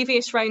of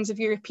previous rounds of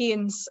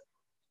Europeans.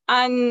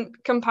 And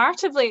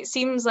comparatively, it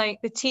seems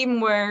like the team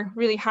were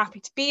really happy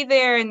to be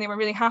there and they were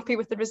really happy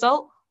with the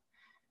result.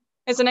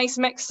 It's a nice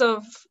mix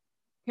of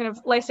kind of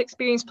less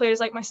experienced players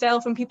like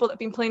myself and people that have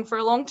been playing for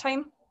a long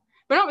time.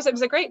 But no, it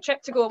was a great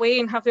trip to go away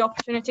and have the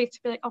opportunity to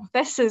be like, oh,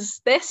 this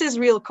is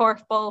real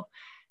korfball.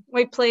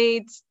 We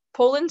played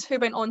Poland, who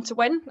went on to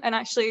win, and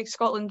actually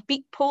Scotland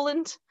beat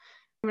Poland.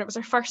 It was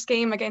our first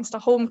game against a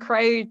home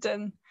crowd,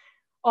 and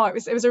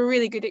it was a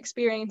really good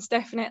experience,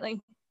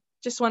 definitely.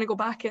 Just want to go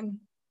back and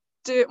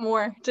do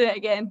it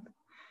again.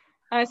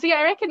 So yeah,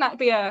 I reckon that'd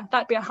be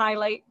a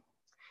highlight.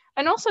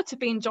 And also to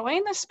be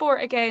enjoying the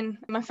sport again.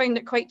 I found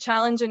it quite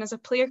challenging as a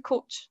player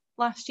coach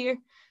last year.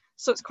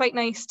 So it's quite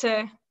nice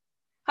to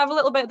have a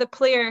little bit of the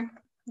player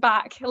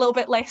back, a little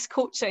bit less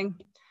coaching,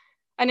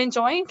 and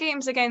enjoying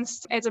games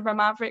against Edinburgh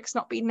Mavericks,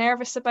 not being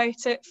nervous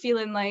about it,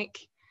 feeling like,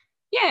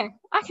 yeah,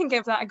 I can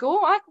give that a go.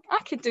 I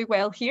could do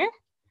well here.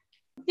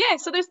 Yeah,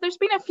 so there's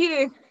been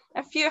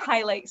a few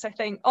highlights, I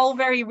think, all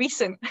very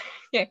recent.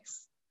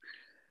 Yes.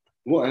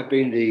 What have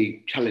been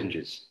the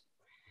challenges?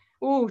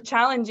 Oh,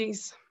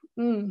 challenges.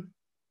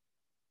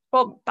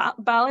 Well,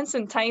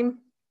 balancing time,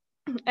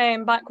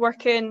 back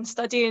working,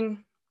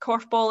 studying,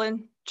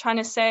 korfballing, trying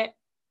to set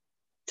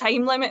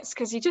time limits,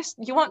 because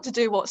you want to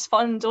do what's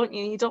fun, don't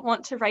you? You don't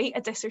want to write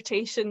a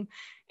dissertation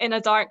in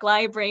a dark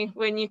library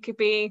when you could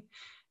be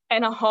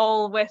in a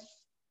hall with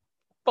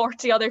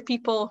 40 other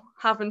people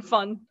having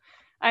fun.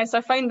 So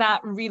I found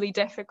that really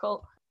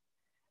difficult.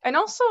 And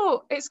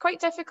also it's quite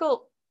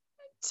difficult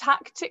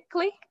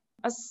tactically,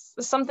 as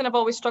something I've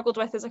always struggled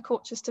with as a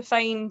coach, is to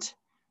find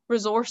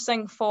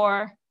resourcing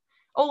for,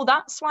 oh,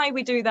 that's why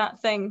we do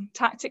that thing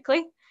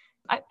tactically.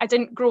 I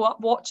didn't grow up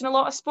watching a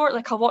lot of sport.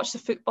 Like, I watch the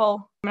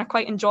football and I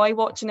quite enjoy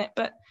watching it,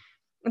 but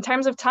in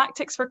terms of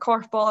tactics for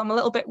korfball, I'm a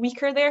little bit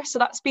weaker there. So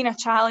that's been a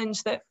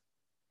challenge, that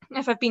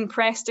if I've been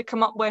pressed to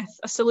come up with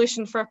a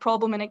solution for a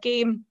problem in a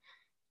game,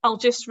 I'll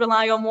just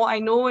rely on what I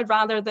know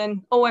rather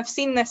than, oh, I've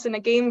seen this in a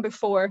game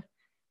before.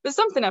 It's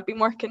something I've been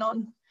working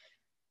on.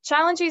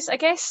 Challenges, I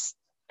guess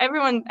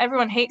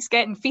everyone hates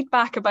getting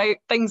feedback about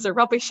things they're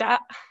rubbish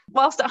at.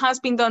 Whilst it has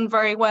been done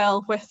very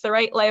well with the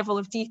right level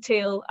of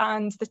detail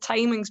and the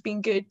timing's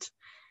been good,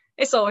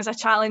 it's always a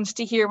challenge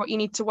to hear what you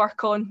need to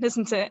work on,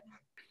 isn't it?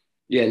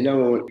 Yeah,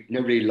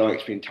 nobody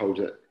likes being told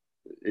that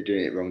they're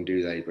doing it wrong,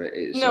 do they? But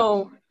it's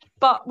No,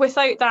 but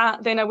without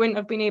that, then I wouldn't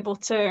have been able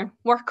to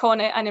work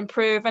on it and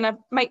improve, and I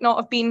might not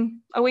have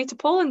been away to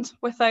Poland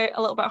without a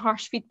little bit of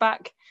harsh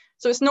feedback.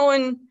 So it's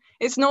knowing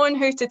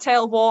who to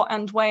tell what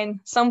and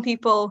when. Some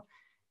people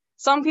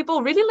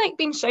really like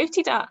being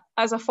shouted at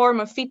as a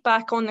form of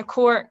feedback on the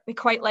court. They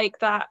quite like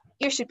that.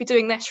 You should be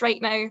doing this right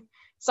now.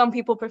 Some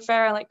people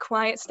prefer a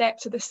quiet step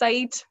to the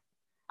side.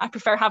 I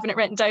prefer having it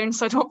written down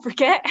so I don't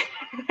forget.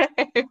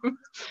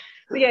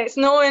 So yeah, it's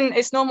knowing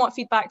what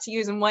feedback to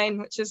use and when,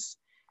 which is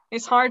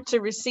hard to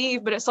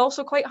receive, but it's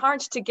also quite hard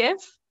to give.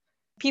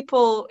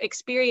 People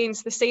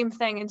experience the same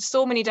thing in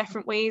so many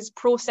different ways,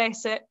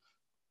 process it.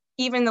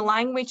 Even the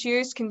language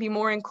used can be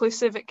more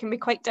inclusive. It can be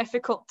quite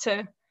difficult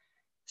to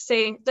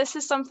say, this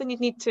is something you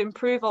need to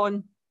improve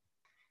on,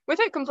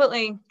 without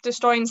completely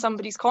destroying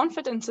somebody's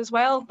confidence as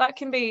well. That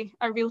can be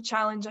a real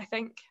challenge, I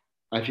think.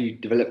 Have you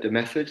developed a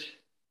method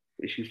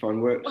which you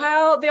find works?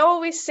 Well, they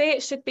always say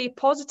it should be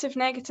positive,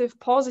 negative,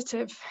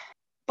 positive.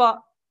 But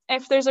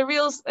if there's a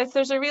real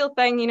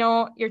thing,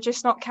 you're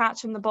just not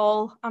catching the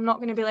ball, I'm not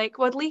going to be like,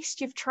 well, at least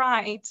you've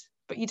tried,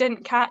 but you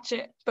didn't catch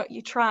it, but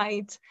you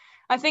tried.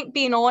 I think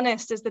being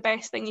honest is the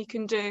best thing you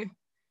can do,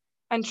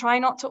 and try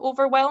not to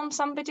overwhelm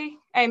somebody.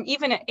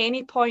 Even at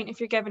any point, if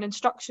you're given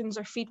instructions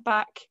or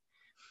feedback,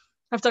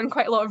 I've done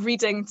quite a lot of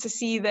reading to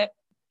see that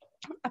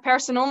a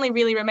person only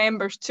really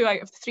remembers 2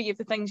 out of the 3 of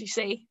the things you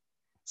say.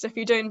 So if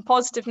you're doing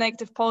positive,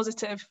 negative,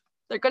 positive,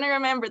 they're going to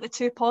remember the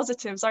 2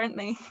 positives, aren't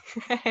they?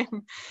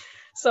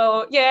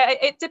 So yeah,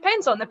 it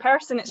depends on the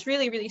person. It's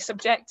really, really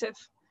subjective.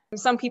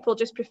 Some people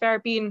just prefer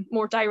being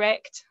more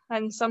direct,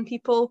 and some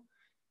people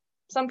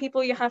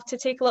you have to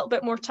take a little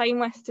bit more time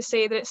with to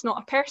say that it's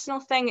not a personal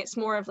thing, it's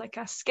more of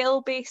a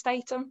skill-based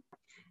item.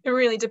 It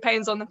really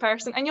depends on the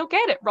person, and you'll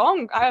get it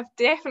wrong. I've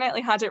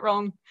definitely had it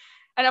wrong.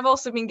 And I've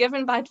also been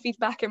given bad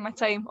feedback in my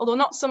time, although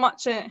not so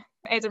much at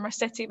Edinburgh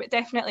City, but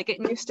definitely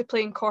getting used to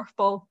playing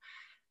korfball.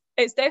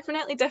 It's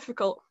definitely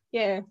difficult,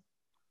 yeah.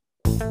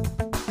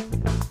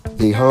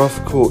 The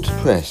Half Court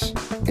Press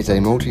is a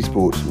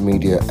multi-sport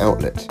media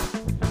outlet.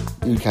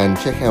 You can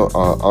check out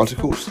our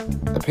articles,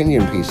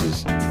 opinion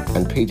pieces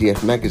and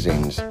PDF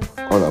magazines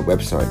on our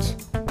website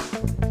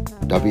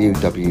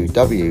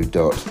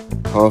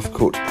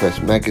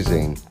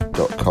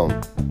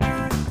www.halfcourtpressmagazine.com.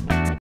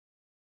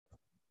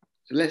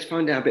 So let's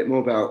find out a bit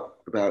more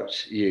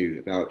about you,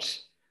 about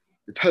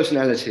the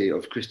personality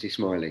of Christie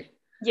Smillie.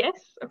 Yes,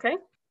 okay.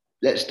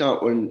 Let's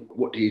start on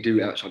what do you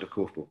do outside of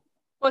korfball?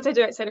 What do I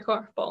do outside of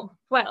korfball?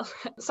 Well,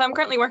 so I'm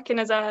currently working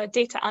as a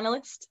data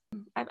analyst.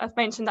 I've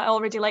mentioned that I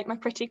already like my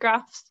pretty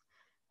graphs.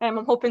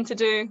 I'm hoping to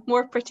do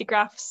more pretty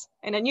graphs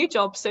in a new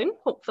job soon,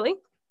 hopefully.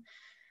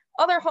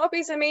 Other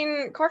hobbies,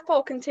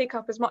 korfball can take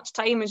up as much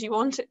time as you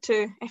want it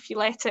to if you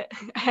let it.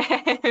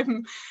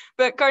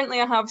 But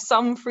currently I have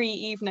some free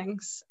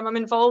evenings. I'm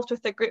involved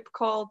with a group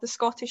called the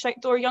Scottish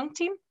Outdoor Young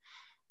Team.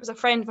 It was a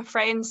friend of a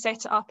friend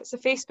set it up. It's a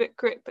Facebook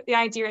group, but the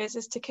idea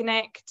is to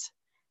connect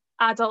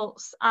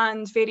adults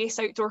and various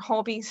outdoor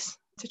hobbies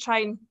to try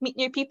and meet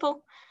new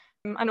people.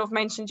 I know I've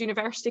mentioned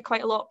university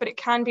quite a lot, but it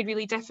can be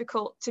really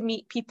difficult to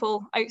meet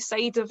people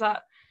outside of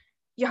that.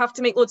 You have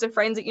to make loads of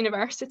friends at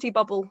university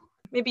bubble.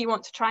 Maybe you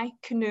want to try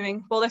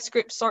canoeing. Well, this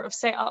group's sort of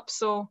set up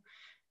so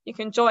you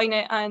can join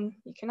it and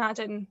you can add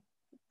in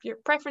your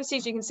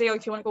preferences. You can say,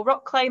 if you want to go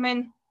rock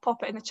climbing,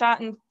 pop it in the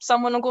chat and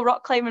someone will go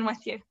rock climbing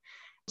with you.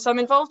 So I'm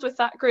involved with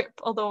that group,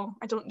 although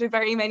I don't do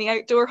very many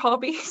outdoor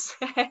hobbies.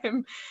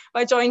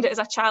 I joined it as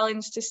a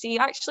challenge to see,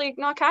 actually,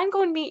 no, I can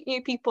go and meet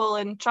new people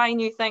and try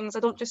new things. I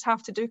don't just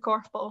have to do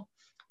korfball.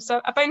 So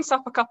I bounce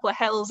up a couple of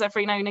hills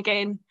every now and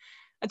again.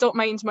 I don't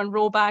mind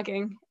Monroe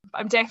bagging.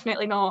 I'm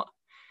definitely not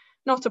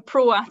a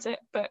pro at it,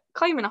 but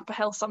climbing up a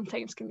hill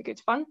sometimes can be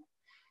good fun.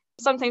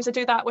 Sometimes I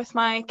do that with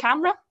my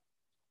camera.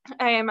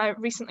 I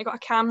recently got a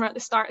camera at the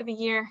start of the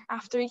year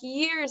after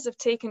years of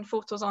taking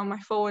photos on my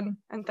phone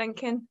and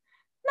thinking,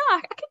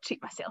 I could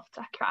treat myself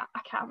to a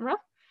camera.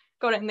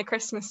 Got it in the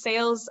Christmas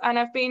sales, and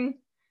I've been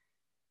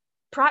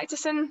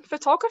practicing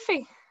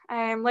photography,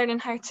 learning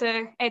how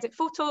to edit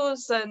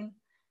photos and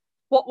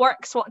what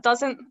works, what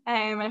doesn't.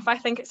 And if I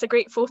think it's a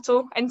great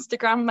photo,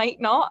 Instagram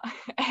might not.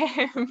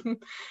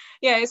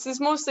 This is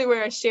mostly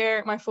where I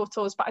share my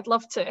photos, but I'd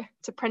love to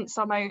print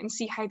some out and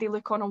see how they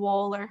look on a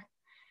wall, or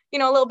a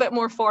little bit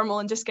more formal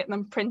and just get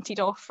them printed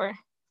off for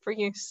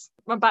use.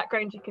 My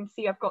background, you can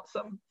see I've got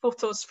some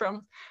photos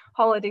from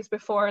holidays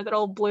before. They're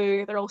all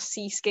blue, they're all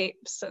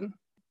seascapes. And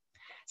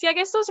so I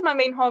guess those are my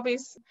main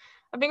hobbies.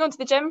 I've been going to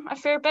the gym a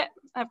fair bit.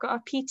 I've got a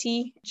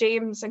PT,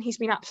 James, and he's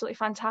been absolutely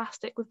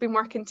fantastic. We've been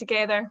working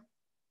together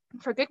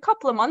for a good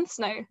couple of months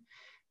now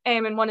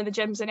in one of the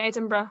gyms in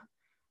Edinburgh.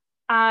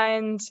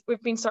 And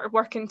we've been sort of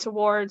working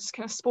towards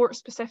kind of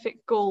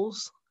sport-specific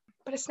goals.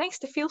 But it's nice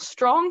to feel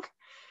strong.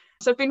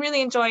 So I've been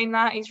really enjoying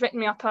that. He's written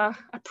me up a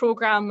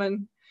programme,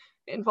 and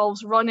it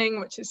involves running,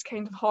 which is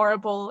kind of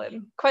horrible,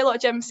 and quite a lot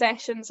of gym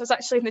sessions. I was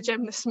actually in the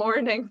gym this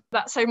morning.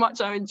 That's how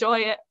much I enjoy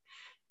it.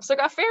 So I've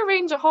got a fair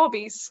range of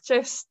hobbies,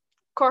 just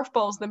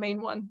korfball's the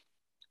main one.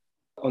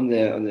 On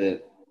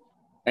the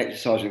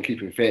exercise and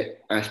keeping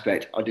fit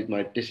aspect, I did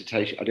my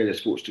dissertation. I did a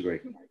sports degree.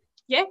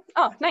 Yeah.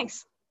 Oh,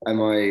 nice. And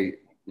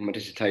my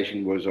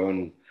dissertation was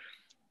on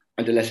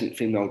adolescent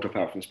female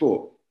dropout from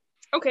sport.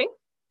 Okay.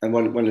 And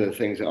one of the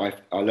things that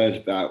I learned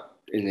about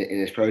in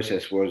this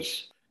process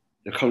was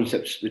the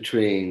concepts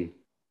between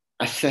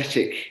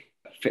aesthetic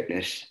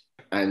fitness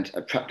and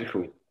a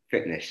practical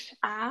fitness.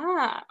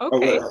 Ah,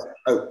 okay.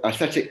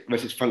 Aesthetic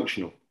versus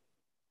functional.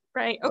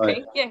 Right.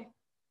 Okay. Yeah.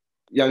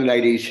 Young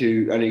ladies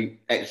who only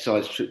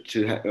exercise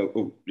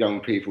or young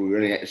people who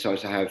only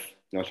exercise to have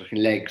nice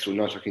looking legs or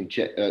nice looking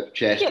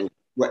chest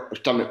or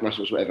stomach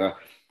muscles, whatever.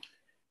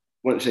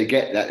 Once they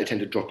get that, they tend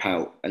to drop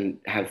out and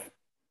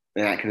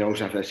that can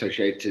also have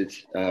associated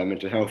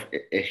mental health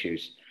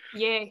issues.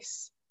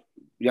 Yes.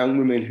 Young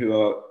women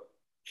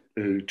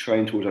who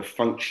train towards a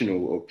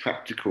functional or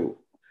practical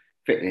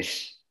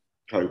fitness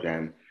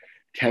program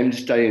tend to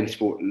stay in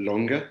sport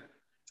longer.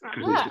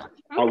 Okay.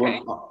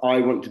 I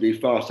want to be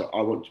faster.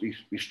 I want to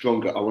be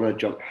stronger. I want to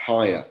jump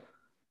higher.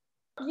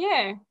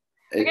 Yeah.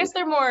 I guess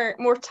they're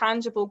more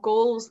tangible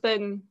goals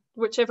than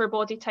whichever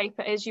body type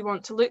it is you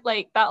want to look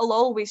like. That'll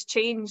always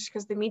change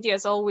because the media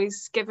is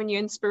always giving you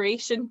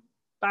inspiration,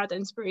 bad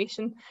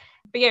inspiration.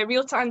 But yeah,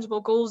 real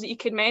tangible goals that you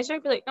can measure.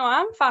 Be like, no,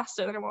 I'm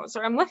faster than I was,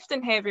 or I'm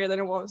lifting heavier than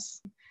I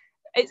was.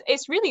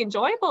 It's really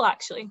enjoyable,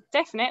 actually.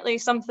 Definitely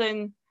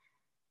something.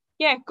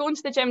 Yeah, going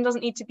to the gym doesn't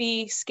need to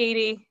be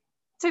scary.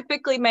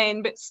 Typically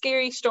men, but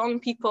scary, strong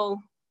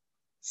people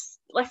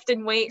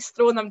lifting weights,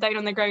 throwing them down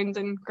on the ground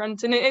and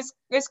grunting.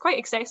 It's quite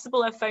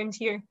accessible, I've found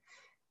here.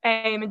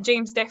 And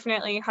James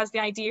definitely has the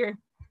idea.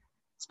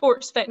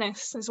 Sports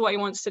fitness is what he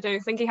wants to do. I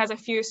think he has a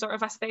few sort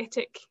of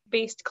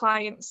aesthetic-based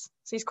clients,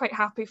 so he's quite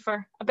happy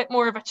for a bit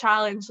more of a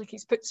challenge. Like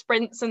he's put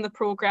sprints in the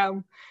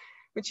programme,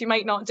 which you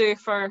might not do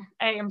for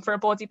a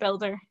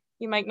bodybuilder.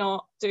 You might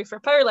not do for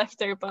a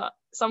powerlifter, but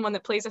someone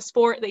that plays a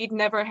sport that you'd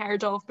never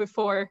heard of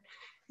before.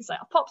 He's like,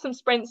 I'll pop some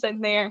sprints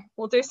in there.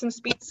 We'll do some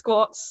speed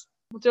squats.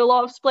 We'll do a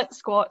lot of split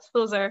squats.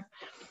 Those are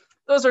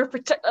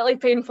particularly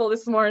painful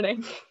this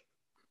morning.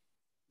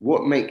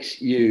 What makes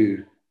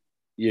you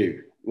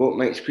you? What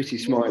makes Christie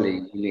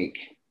Smillie unique?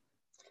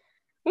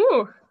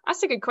 Ooh,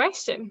 that's a good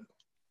question.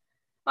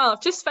 Well,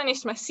 I've just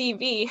finished my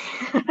CV.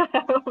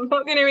 I'm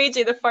not going to read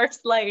you the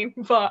first line,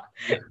 but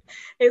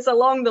it's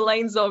along the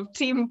lines of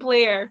team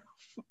player,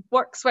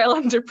 works well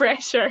under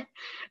pressure,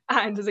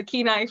 and has a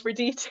keen eye for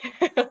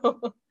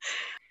detail.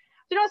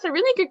 It's a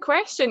really good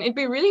question. It'd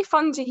be really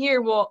fun to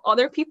hear what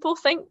other people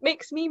think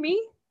makes me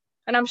me.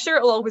 And I'm sure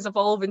it'll always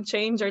evolve and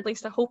change, or at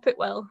least I hope it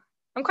will.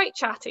 I'm quite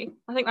chatty.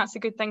 I think that's a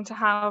good thing to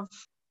have.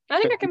 I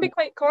think I can be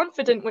quite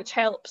confident, which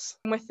helps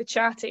with the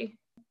chatty.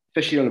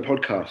 Especially on a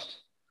podcast.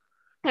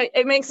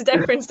 It makes a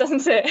difference,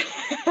 doesn't it?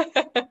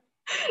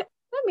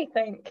 Let me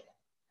think.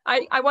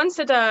 I once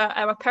had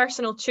a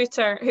personal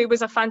tutor who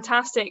was a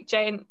fantastic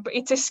gent, but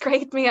he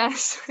described me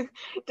as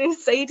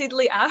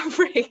decidedly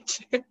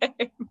average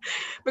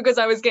because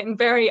I was getting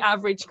very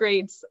average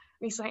grades.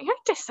 And he's like, you're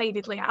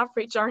decidedly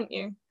average, aren't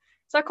you?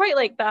 So I quite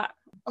like that.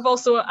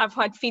 I've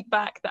had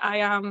feedback that I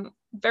am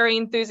very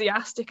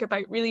enthusiastic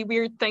about really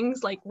weird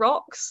things like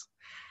rocks.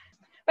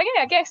 But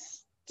yeah, I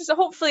guess just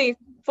hopefully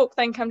folk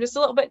think I'm just a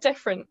little bit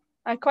different.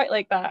 I quite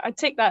like that. I'd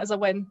take that as a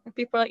win. If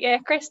people are like, yeah,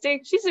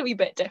 Christie, she's a wee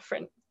bit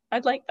different.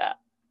 I'd like that.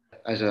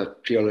 As a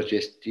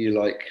geologist, do you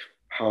like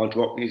hard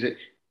rock music?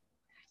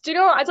 Do you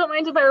know what? I don't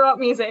mind about rock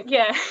music,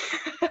 yeah.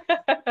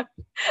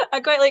 I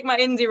quite like my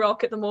indie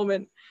rock at the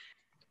moment.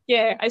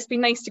 Yeah, it's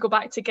been nice to go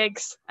back to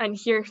gigs and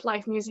hear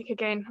live music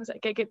again. I was at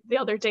a gig the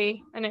other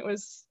day and it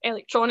was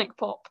electronic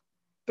pop.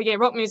 But yeah,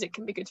 rock music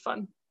can be good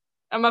fun.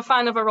 I'm a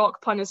fan of a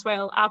rock pun as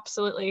well,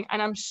 absolutely.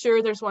 And I'm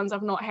sure there's ones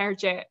I've not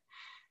heard yet.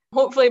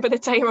 Hopefully by the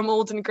time I'm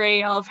old and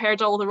grey, I'll have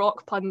heard all the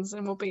rock puns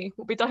and we'll be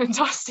done and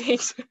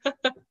dusted.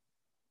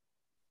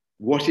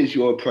 What is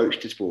your approach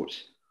to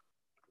sports?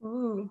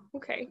 Ooh,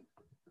 okay.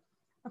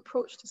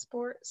 Approach to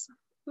sports.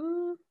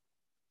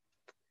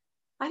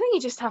 I think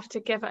you just have to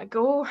give it a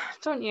go,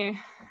 don't you?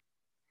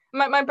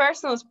 My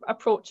personal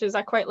approach is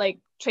I quite like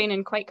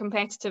training quite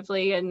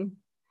competitively, and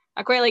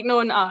I quite like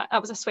knowing that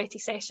was a sweaty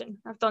session.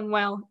 I've done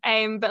well.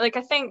 But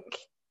I think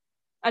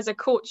as a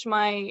coach,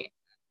 my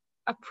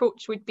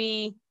approach would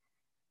be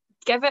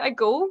give it a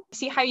go,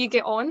 see how you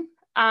get on,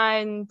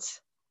 and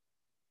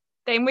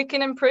then we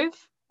can improve.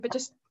 But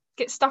just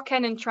get stuck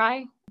in and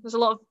try. There's a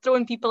lot of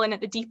throwing people in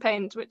at the deep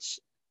end, which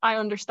I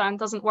understand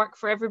doesn't work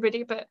for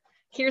everybody, but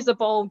here's the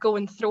ball, go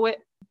and throw it.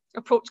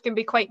 Approach can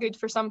be quite good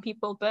for some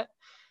people, but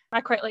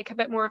I quite like a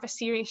bit more of a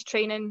serious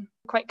training,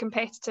 quite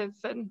competitive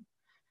and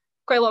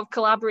quite a lot of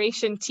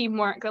collaboration,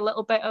 teamwork, a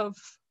little bit of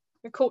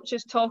the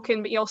coaches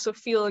talking, but you also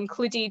feel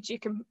included. You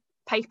can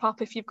pipe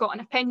up if you've got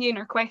an opinion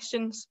or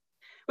questions,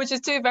 which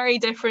is two very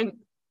different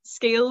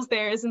scales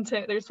there, isn't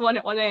it? There's one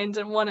at one end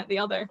and one at the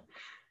other.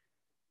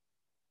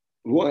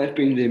 What have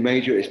been the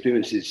major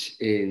experiences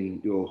in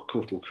your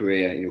korfball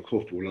career, in your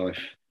korfball life,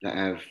 that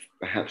have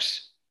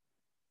perhaps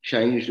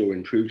changed or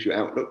improved your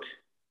outlook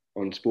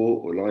on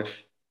sport or life?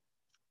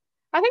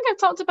 I think I've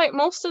talked about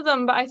most of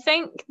them, but I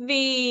think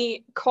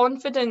the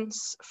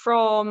confidence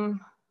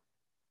from...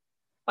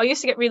 I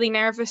used to get really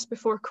nervous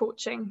before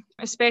coaching,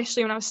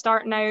 especially when I was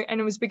starting out and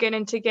I was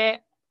beginning to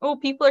get, oh,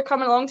 people are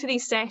coming along to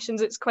these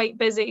sessions, it's quite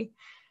busy.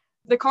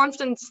 The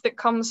confidence that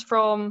comes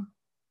from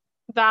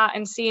that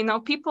and seeing, oh,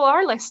 people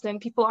are listening,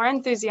 people are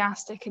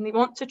enthusiastic and they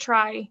want to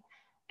try.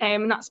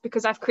 And that's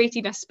because I've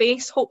created a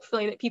space,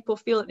 hopefully, that people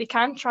feel that they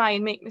can try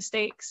and make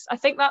mistakes. I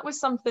think that was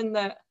something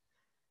that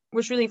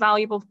was really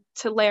valuable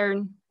to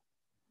learn.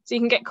 So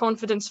you can get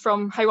confidence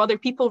from how other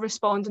people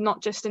respond and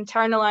not just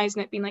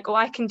internalizing it, being like, oh,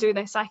 I can do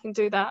this, I can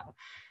do that.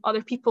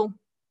 Other people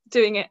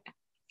doing it.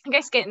 I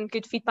guess getting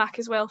good feedback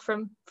as well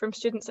from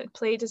students that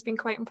played has been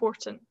quite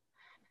important.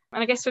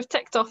 And I guess we've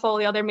ticked off all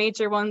the other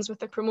major ones with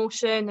the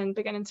promotion and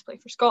beginning to play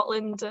for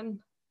Scotland. And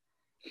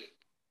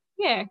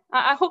yeah,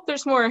 I hope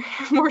there's more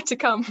to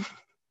come.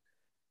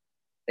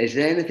 Is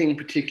there anything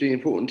particularly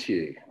important to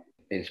you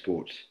in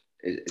sports?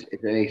 Is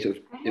there any sort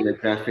of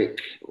demographic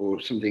or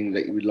something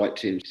that you would like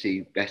to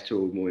see better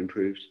or more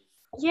improved?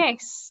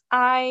 Yes,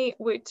 I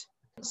would.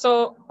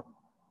 So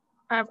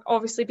I've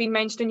obviously been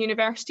mentioning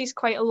universities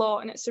quite a lot,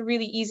 and it's a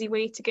really easy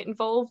way to get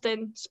involved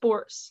in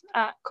sports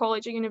at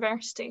college or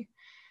university.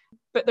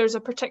 But there's a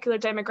particular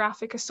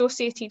demographic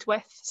associated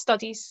with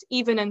studies,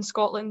 even in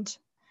Scotland.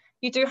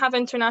 You do have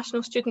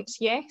international students,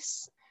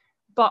 yes,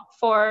 but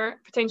for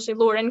potentially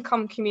lower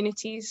income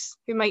communities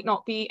who might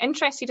not be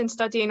interested in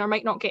studying or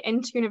might not get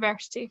into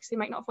university because they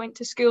might not have went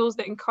to schools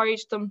that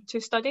encouraged them to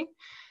study.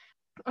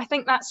 I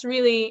think that's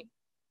really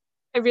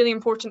a really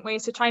important way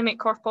to try and make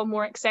korfball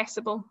more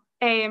accessible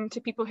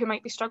to people who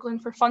might be struggling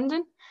for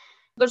funding.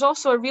 There's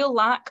also a real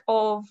lack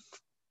of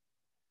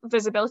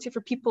visibility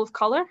for people of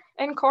colour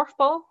in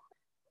korfball,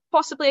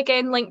 possibly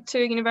again linked to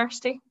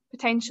university,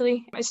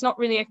 potentially. It's not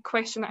really a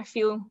question that I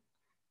feel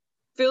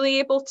fully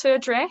able to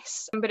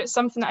address, but it's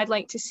something that I'd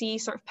like to see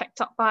sort of picked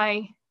up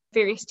by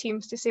various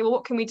teams to say, well,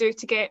 what can we do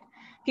to get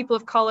people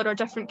of colour or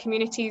different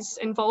communities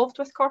involved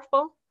with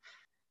korfball?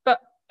 But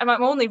my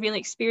only real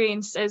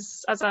experience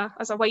is as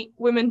a white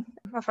woman.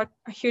 I've had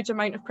a huge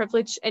amount of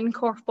privilege in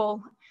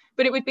korfball,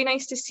 but it would be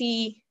nice to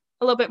see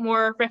a little bit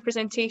more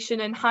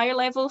representation in higher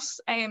levels.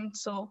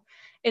 So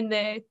in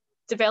the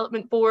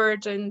development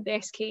board and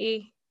the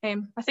SKA,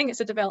 I think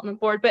it's a development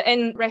board, but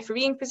in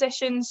refereeing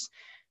positions,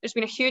 there's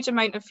been a huge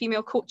amount of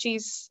female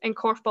coaches in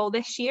korfball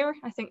this year.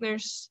 I think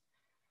there's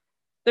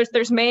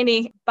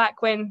many.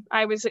 Back when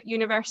I was at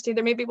university,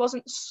 there maybe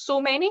wasn't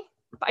so many,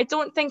 but I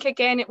don't think,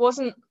 again, it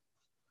wasn't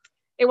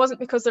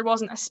because there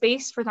wasn't a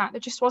space for that. There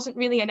just wasn't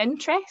really an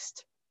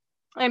interest.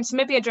 So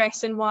maybe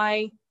addressing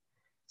why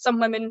some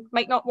women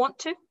might not want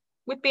to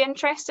would be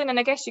interesting. And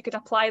I guess you could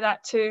apply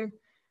that to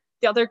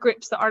the other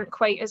groups that aren't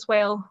quite as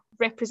well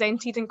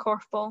represented in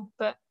korfball.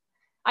 But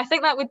I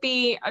think that would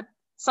be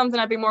something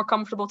I'd be more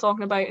comfortable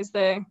talking about, is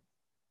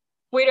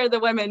where are the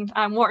women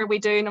and what are we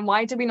doing and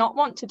why do we not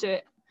want to do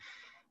it?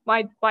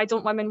 Why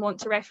don't women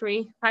want to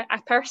referee? I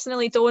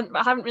personally don't, but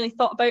I haven't really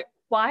thought about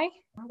why.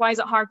 Why is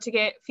it hard to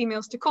get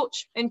females to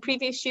coach in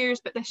previous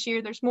years, but this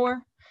year there's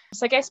more?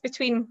 So I guess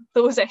between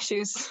those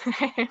issues,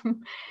 it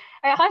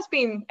has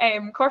been,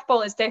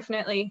 korfball is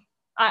definitely,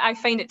 I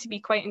find it to be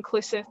quite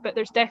inclusive, but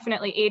there's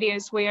definitely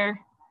areas where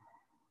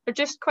there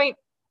just there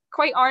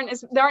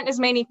aren't as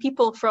many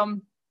people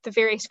from the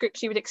various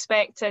groups you would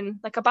expect in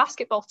like a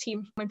basketball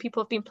team. When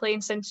people have been playing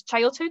since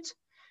childhood,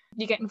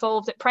 you get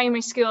involved at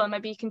primary school and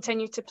maybe you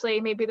continue to play,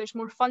 maybe there's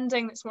more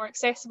funding that's more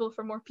accessible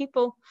for more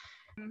people.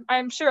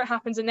 I'm sure it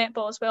happens in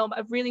netball as well, but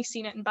I've really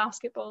seen it in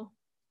basketball.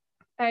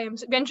 So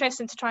it'd be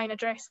interesting to try and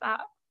address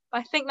that.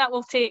 I think that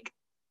will take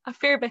a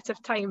fair bit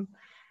of time.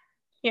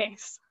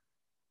 Yes.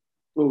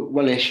 Well,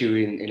 one issue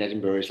in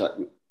Edinburgh is that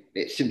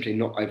it's simply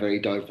not a very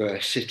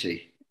diverse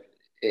city.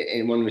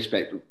 In one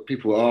respect,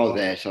 people are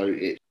there, so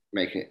it's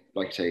making it,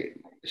 like I say,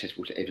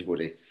 accessible to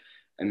everybody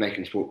and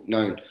making sport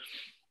known.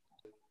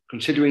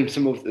 Considering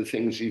some of the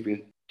things you've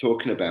been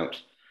talking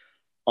about,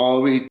 are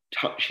we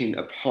touching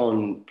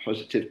upon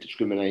positive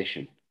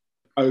discrimination,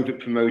 over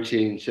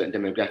promoting certain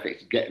demographics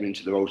to get them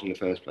into the roles in the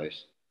first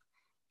place?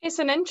 It's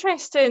an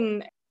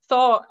interesting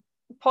thought.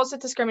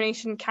 Positive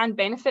discrimination can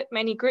benefit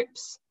many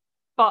groups,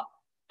 but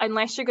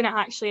unless you're going to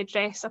actually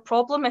address a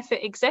problem, if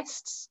it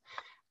exists,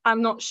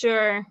 I'm not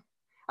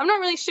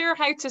really sure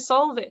how to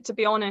solve it, to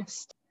be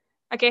honest.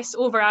 I guess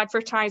over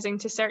advertising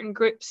to certain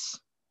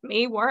groups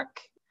may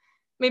work.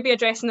 Maybe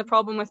addressing the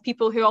problem with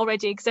people who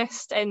already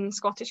exist in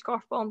Scottish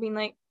korfball and being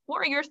like, what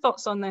are your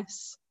thoughts on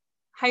this?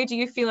 How do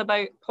you feel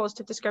about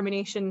positive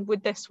discrimination?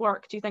 Would this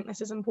work? Do you think this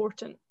is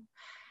important?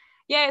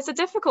 Yeah, it's a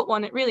difficult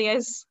one. It really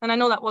is. And I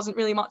know that wasn't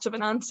really much of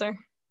an answer.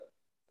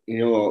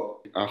 You know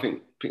what? I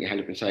think putting your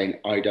hand up and saying,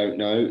 I don't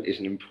know, is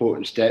an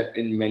important step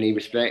in many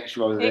respects,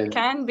 rather than... It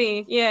can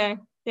be, yeah.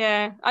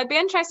 I'd be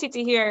interested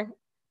to hear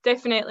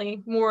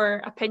definitely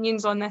more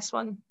opinions on this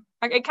one.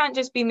 It can't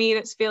just be me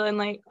that's feeling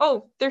like,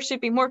 oh, there should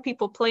be more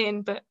people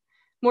playing, but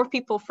more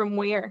people from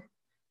where?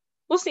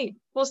 We'll see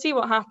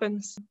what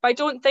happens. But I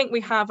don't think we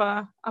have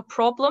a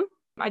problem.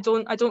 I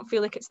don't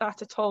feel like it's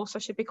that at all, so I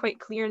should be quite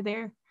clear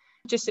there.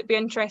 Just it'd be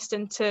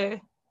interesting to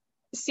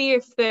see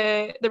if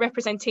the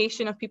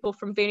representation of people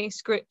from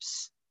various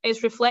groups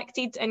is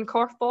reflected in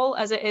korfball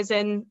as it is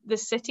in the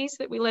cities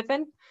that we live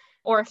in,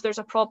 or if there's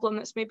a problem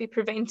that's maybe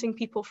preventing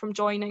people from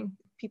joining,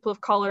 people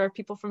of colour or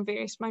people from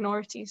various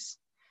minorities.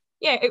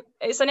 Yeah,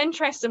 it's an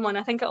interesting one.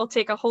 I think it'll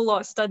take a whole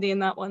lot of study in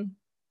that one.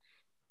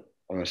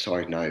 On a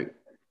side note,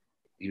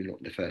 you're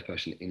not the first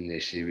person in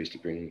this series to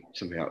bring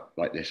something up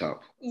like this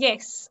up.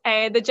 Yes,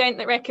 the gent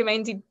that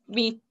recommended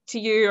me to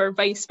you or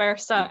vice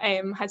versa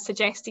had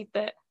suggested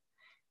that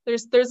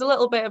there's a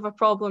little bit of a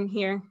problem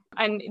here,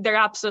 and they're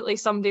absolutely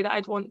somebody that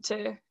I'd want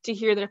to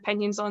hear their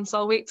opinions on, so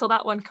I'll wait till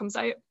that one comes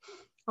out.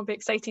 I'll be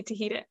excited to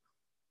hear it.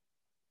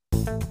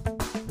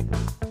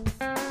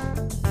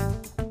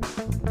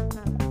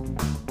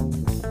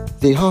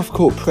 The Half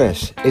Court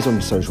Press is on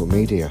social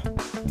media.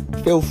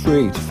 Feel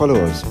free to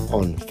follow us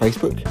on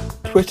Facebook,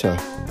 Twitter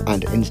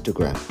and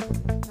Instagram.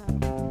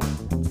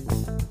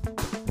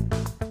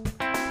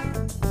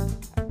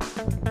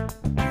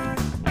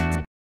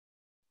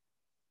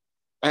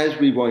 As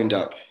we wind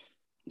up,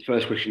 the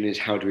first question is,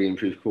 how do we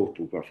improve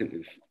korfball? But I think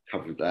we've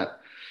covered that.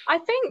 I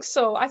think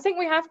so. I think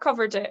we have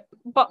covered it,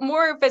 but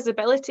more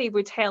visibility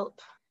would help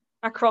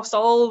across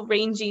all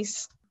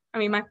ranges. I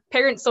mean, my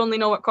parents only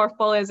know what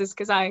korfball is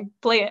because I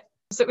play it.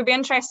 So it would be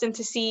interesting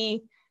to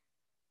see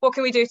what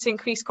can we do to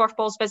increase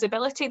korfball's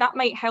visibility. That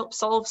might help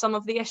solve some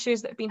of the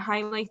issues that have been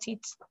highlighted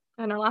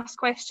in our last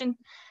question.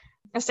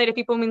 Instead of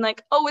people being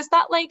like, oh, is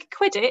that like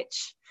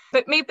Quidditch?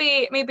 But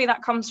maybe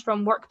that comes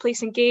from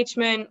workplace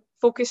engagement,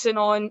 focusing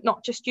on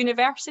not just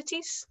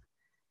universities.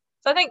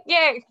 So I think,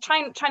 yeah,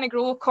 trying to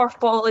grow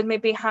korfball and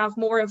maybe have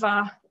more of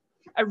a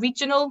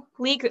regional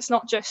league that's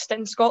not just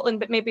in Scotland,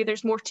 but maybe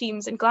there's more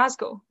teams in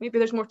Glasgow. Maybe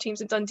there's more teams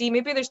in Dundee.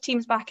 Maybe there's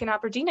teams back in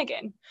Aberdeen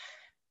again.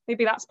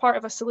 Maybe that's part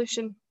of a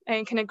solution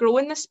and kind of grow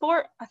in the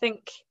sport. I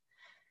think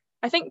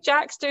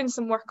Jack's doing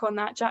some work on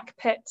that, Jack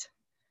Pitt.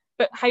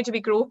 But how do we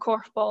grow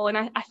korfball?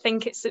 And I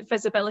think it's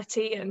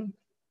visibility and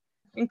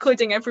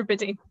including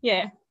everybody.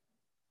 Yeah.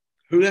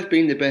 Who have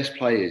been the best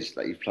players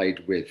that you've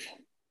played with?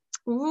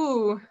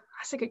 Ooh,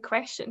 that's a good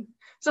question.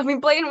 So I've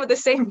been playing with the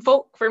same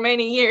folk for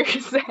many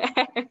years.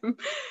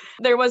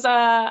 There was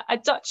a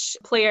Dutch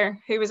player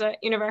who was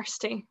at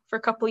university for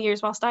a couple of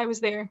years whilst I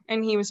was there,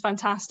 and he was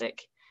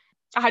fantastic.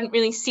 I hadn't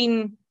really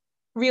seen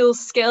real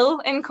skill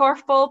in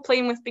korfball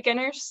playing with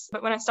beginners,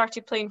 but when I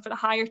started playing for the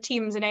higher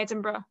teams in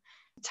Edinburgh,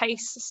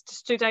 Tice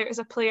stood out as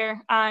a player,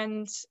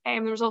 and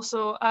there was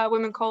also a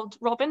woman called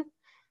Robin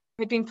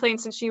who'd been playing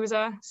since she was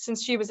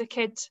a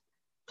kid,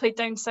 played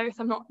down south,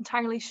 I'm not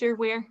entirely sure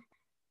where.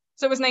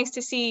 So it was nice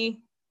to see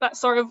that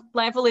sort of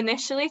level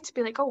initially, to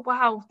be like, oh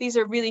wow, these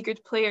are really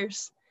good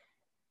players.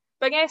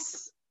 But I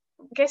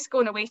guess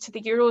going away to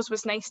the Euros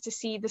was nice to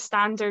see the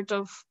standard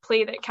of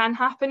play that can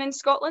happen in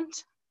Scotland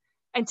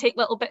and take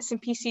little bits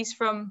and pieces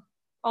from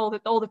all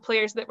the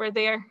players that were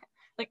there,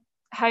 like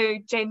how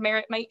Jen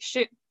Merritt might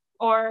shoot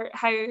or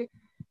how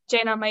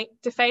Jenna might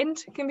defend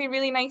can be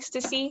really nice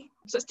to see.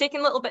 So it's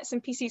taking little bits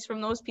and pieces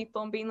from those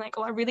people and being like,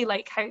 oh, I really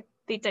like how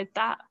they did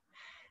that.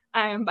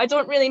 I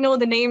don't really know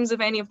the names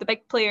of any of the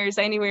big players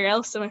anywhere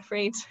else, I'm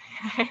afraid.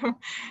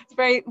 It's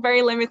very,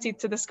 very limited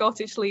to the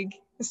Scottish League,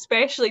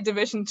 especially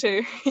Division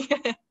 2.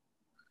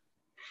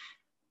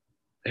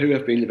 Who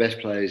have been the best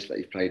players that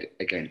you've played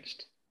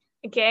against?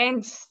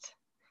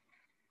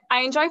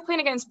 I enjoy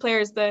playing against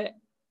players that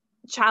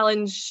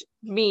challenge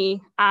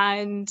me,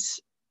 and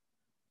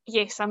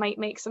yes, I might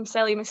make some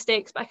silly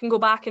mistakes, but I can go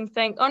back and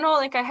think, oh no,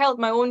 like I held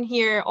my own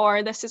here,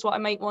 or this is what I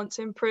might want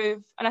to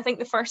improve. And I think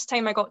the first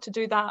time I got to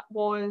do that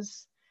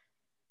was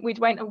we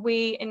went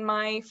away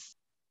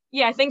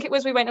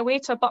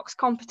to a box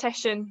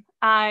competition,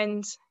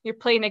 and you're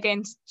playing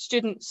against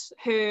students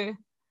who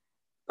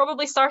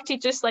probably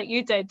started just like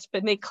you did,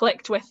 but they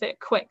clicked with it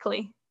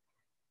quickly.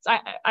 So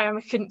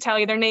I couldn't tell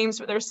you their names,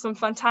 but there's some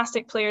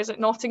fantastic players at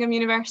Nottingham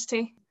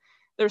University.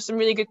 There's some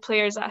really good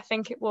players. I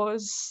think it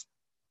was,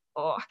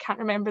 I can't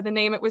remember the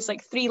name. It was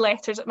like 3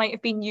 letters. It might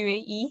have been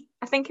UAE.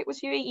 I think it was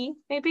UAE,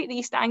 maybe, the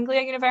East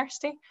Anglia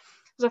University. It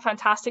was a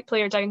fantastic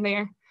player down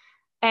there.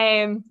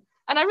 And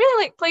I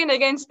really like playing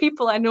against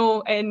people I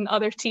know in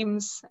other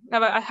teams.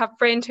 I have a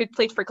friend who'd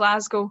played for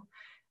Glasgow,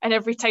 and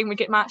every time we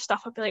get matched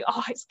up, I'd be like,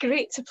 oh, it's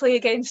great to play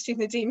against you,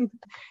 Nadine.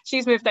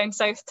 She's moved down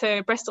south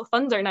to Bristol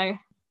Thunder now,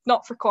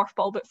 not for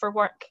korfball, but for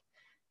work.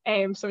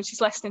 So when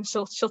she's listening,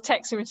 she'll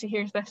text me when she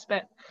hears this.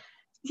 But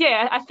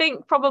yeah, I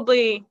think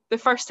probably the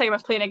first time I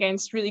played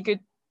against really good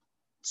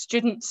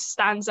students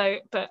stands out.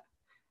 But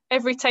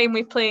every time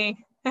we play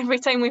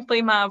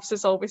Mavs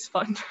is always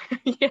fun.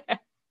 Yeah,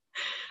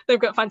 they've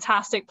got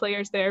fantastic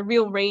players there,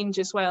 real range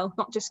as well,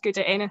 not just good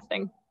at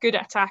anything, good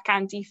at attack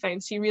and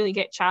defense. You really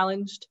get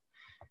challenged.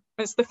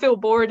 It's the full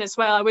board as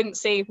well. I wouldn't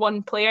say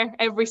one player.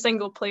 Every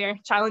single player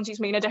challenges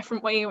me in a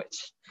different way,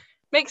 which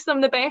makes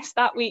them the best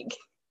that week.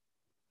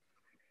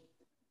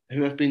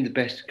 Who have been the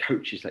best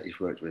coaches that you've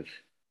worked with?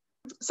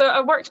 So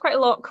I worked quite a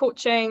lot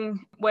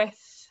coaching with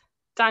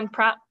Dan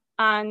Pratt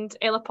and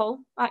Ella Paul,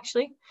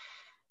 actually.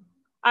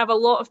 I have a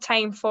lot of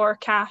time for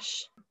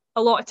Cash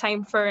a lot of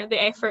time for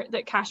the effort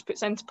that Cash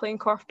puts into playing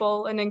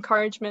korfball and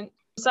encouragement.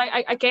 So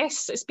I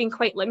guess it's been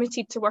quite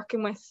limited to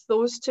working with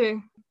those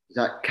two. Is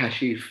that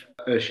Kashif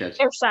Urshad?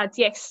 Irshad,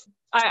 yes.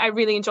 I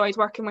really enjoyed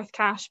working with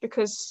Cash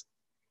because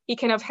he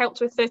kind of helped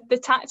with the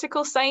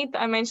tactical side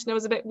that I mentioned I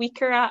was a bit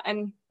weaker at,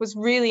 and was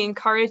really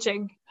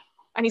encouraging.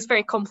 And he's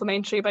very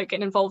complimentary about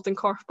getting involved in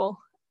korfball.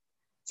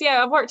 So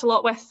yeah, I've worked a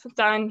lot with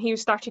Dan. He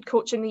started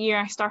coaching the year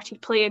I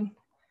started playing.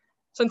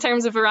 So in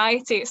terms of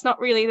variety, it's not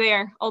really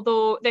there.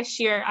 Although this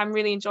year I'm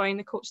really enjoying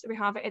the coach that we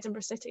have at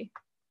Edinburgh City.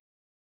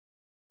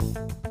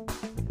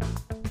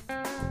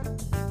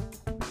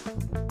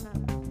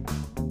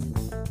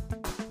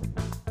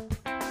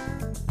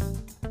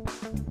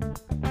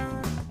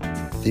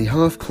 The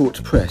Half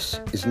Court Press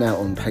is now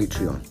on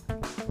Patreon.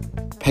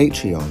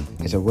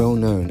 Patreon is a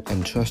well-known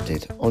and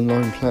trusted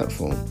online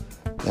platform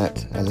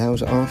that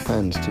allows our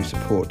fans to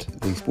support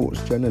the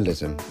sports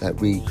journalism that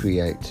we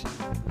create.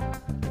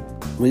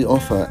 We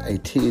offer a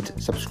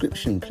tiered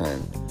subscription plan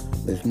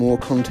with more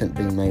content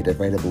being made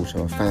available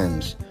to our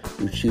fans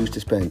who choose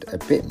to spend a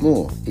bit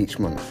more each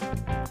month.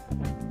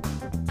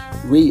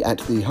 We at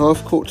the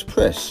Half Court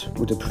Press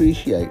would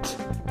appreciate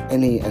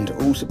any and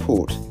all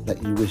support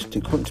that you wish to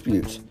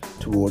contribute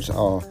towards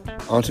our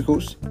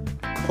articles,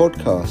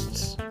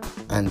 podcasts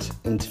and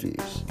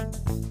interviews.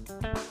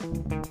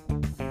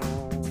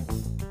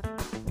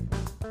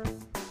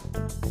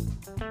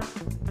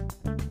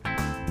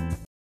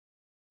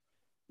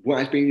 What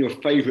has been your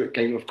favourite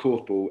game of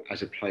korfball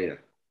as a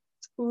player?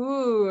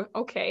 Ooh,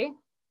 okay.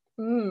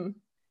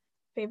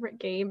 Favourite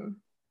game.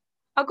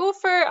 I'll go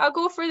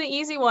for the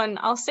easy one.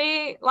 I'll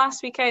say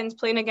last weekend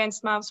playing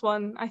against Mavs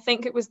 1. I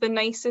think it was the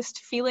nicest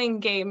feeling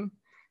game.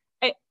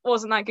 It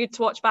wasn't that good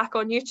to watch back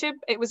on YouTube.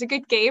 It was a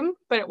good game,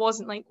 but it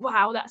wasn't like,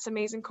 wow, that's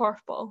amazing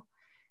korfball.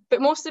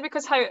 But mostly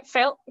because how it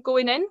felt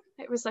going in.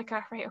 It was like,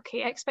 right,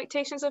 okay,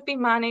 expectations have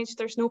been managed.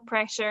 There's no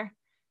pressure.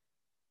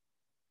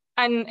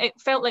 And it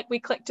felt like we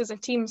clicked as a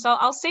team. So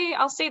I'll say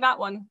that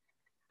one.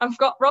 I've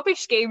got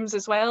rubbish games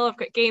as well. I've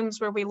got games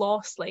where we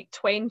lost like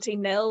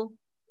 20-0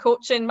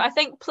 coaching. But I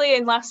think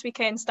playing last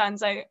weekend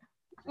stands out,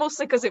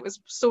 mostly because it was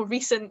so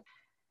recent.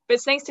 But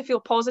it's nice to feel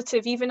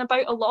positive even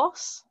about a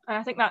loss. And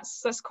I think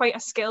that's quite a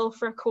skill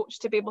for a coach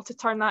to be able to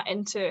turn that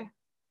into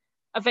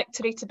a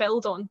victory to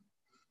build on.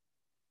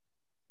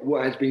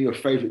 What has been your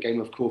favourite game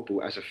of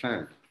korfball as a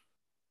fan?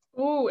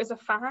 Oh, as a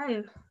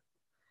fan.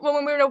 Well,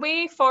 when we were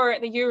away for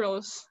the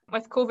Euros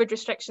with COVID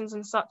restrictions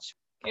and such,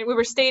 we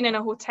were staying in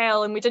a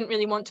hotel and we didn't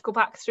really want to go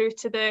back through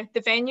to the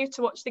venue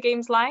to watch the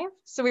games live.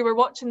 So we were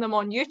watching them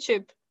on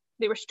YouTube.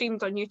 They were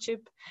streamed on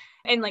YouTube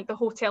in like the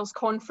hotel's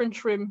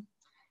conference room.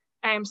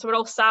 So we're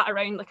all sat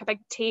around like a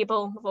big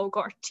table. We've all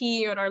got our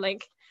tea or our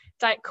like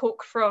Diet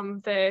Coke from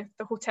the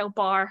hotel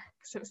bar.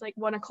 So it was like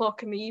 1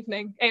 o'clock in the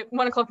evening,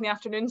 1 o'clock in the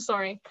afternoon,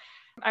 sorry.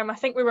 I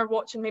think we were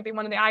watching maybe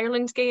one of the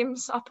Ireland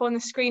games up on the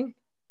screen.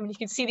 You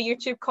could see the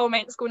YouTube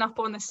comments going up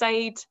on the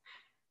side,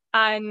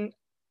 and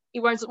it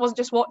wasn't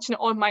just watching it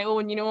on my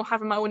own, you know,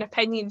 having my own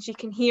opinions. You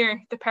can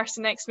hear the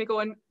person next to me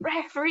going,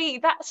 referee,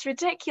 that's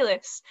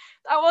ridiculous.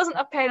 That wasn't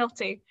a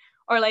penalty.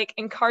 Or like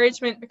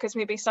encouragement because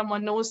maybe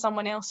someone knows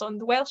someone else on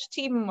the Welsh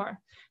team or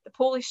the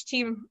Polish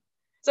team.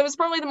 So it was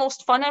probably the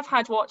most fun I've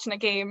had watching a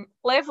game.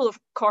 Level of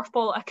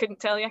korfball, I couldn't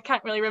tell you. I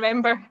can't really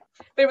remember.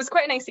 But it was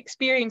quite a nice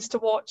experience to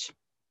watch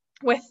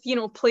with, you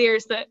know,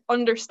 players that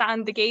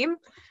understand the game.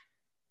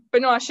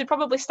 But no, I should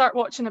probably start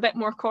watching a bit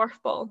more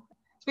korfball.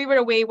 So we were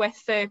away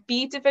with the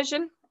B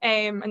division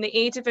and the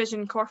A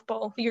division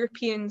korfball. The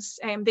Europeans,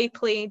 they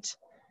played,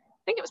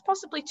 I think it was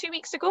possibly 2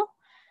 weeks ago.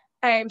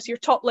 So your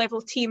top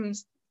level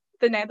teams,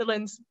 the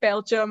Netherlands,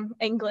 Belgium,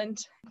 England,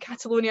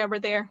 Catalonia were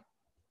there,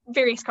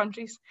 various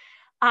countries.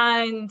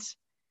 And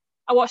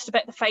I watched a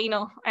bit of the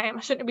final. I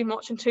shouldn't have been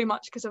watching too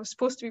much because I was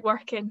supposed to be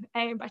working.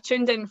 I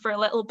tuned in for a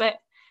little bit.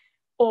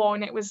 Oh,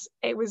 and it was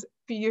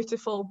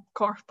beautiful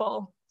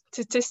korfball.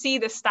 To see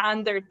the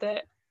standard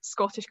that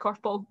Scottish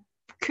korfball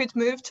could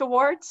move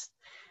towards.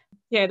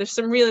 Yeah, there's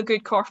some really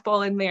good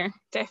korfball in there,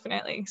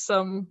 definitely.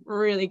 Some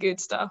really good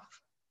stuff.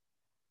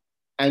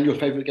 And your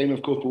favourite game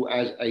of korfball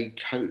as a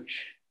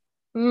coach?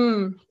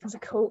 As a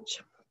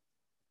coach.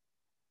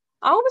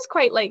 I always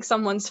quite like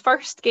someone's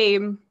first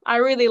game. I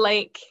really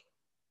like,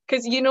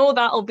 because you know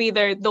that'll be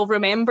there, they'll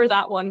remember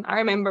that one. I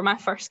remember my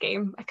first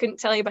game. I couldn't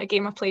tell you about a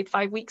game I played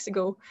 5 weeks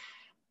ago.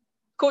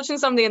 Coaching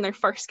somebody in their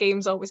first game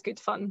is always good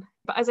fun.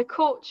 But as a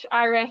coach,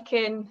 I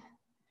reckon,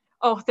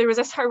 there was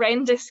this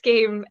horrendous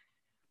game.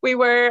 We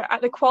were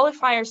at the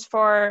qualifiers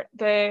for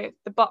the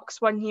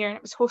Bucks one year, and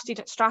it was hosted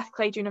at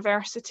Strathclyde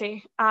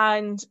University.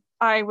 And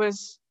I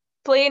was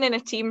playing in a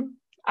team.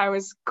 I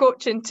was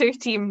coaching 2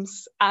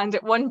 teams, and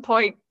at one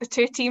point the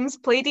 2 teams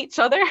played each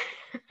other.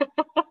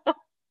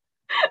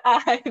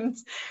 And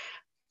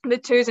the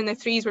 2s and the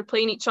 3s were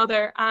playing each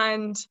other,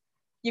 and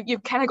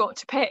you've kind of got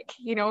to pick,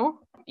 you know.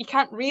 You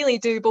can't really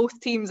do both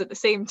teams at the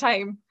same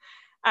time.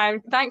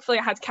 And thankfully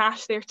I had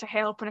Cash there to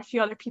help, and a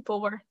few other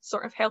people were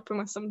sort of helping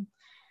with some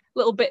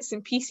little bits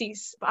and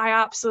pieces. But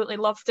I absolutely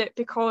loved it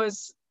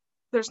because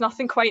there's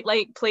nothing quite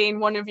like playing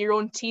one of your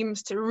own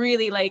teams to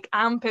really like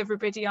amp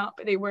everybody up.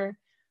 They were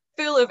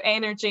full of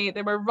energy.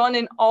 They were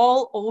running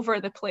all over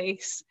the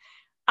place,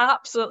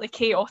 absolutely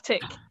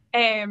chaotic.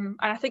 And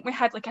I think we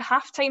had like a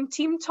halftime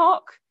team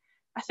talk.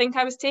 I think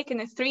I was taking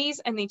the threes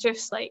and they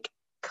just like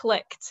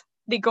clicked.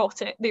 They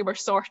got it. They were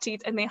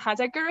sorted and they had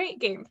a great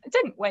game. I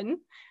didn't win,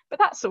 but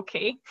that's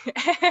okay.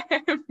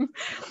 And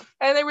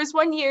there was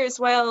one year as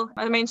well,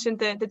 I mentioned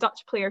the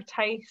Dutch player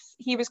Thijs.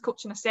 He was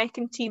coaching a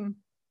second team.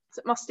 So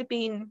it must have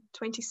been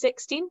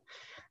 2016.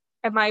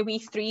 And my wee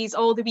threes,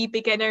 all the wee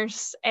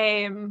beginners,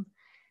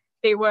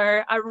 they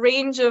were a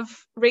range of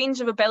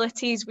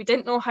abilities. We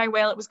didn't know how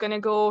well it was going to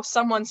go.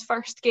 Someone's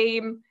first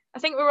game. I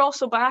think we were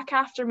also back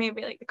after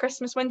maybe like the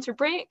Christmas winter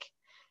break.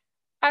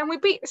 And we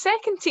beat the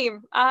second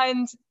team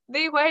and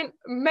they went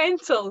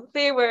mental.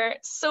 They were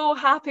so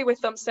happy with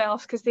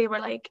themselves because they were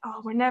like,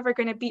 oh, we're never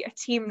going to beat a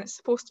team that's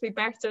supposed to be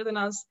better than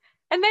us.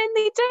 And then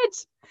they did.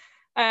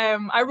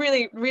 I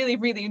really, really,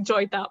 really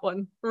enjoyed that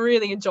one.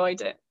 Really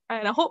enjoyed it.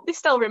 And I hope they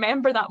still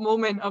remember that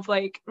moment of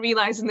like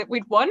realizing that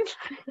we'd won.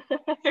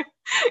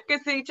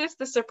 Because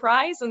the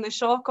surprise and the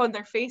shock on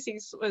their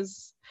faces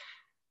was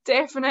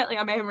definitely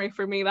a memory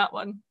for me, that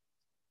one.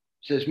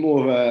 So it's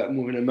more of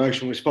an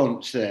emotional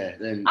response there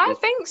then. I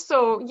think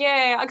so,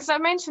 yeah. Because I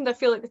mentioned I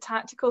feel like the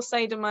tactical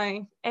side of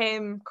my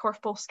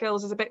korfball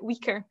skills is a bit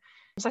weaker.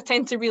 So I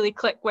tend to really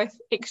click with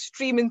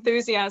extreme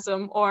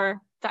enthusiasm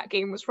or that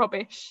game was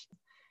rubbish.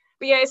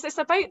 But yeah, it's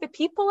about the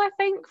people, I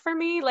think, for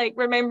me, like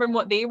remembering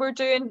what they were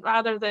doing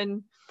rather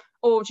than,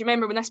 oh, do you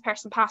remember when this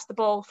person passed the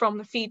ball from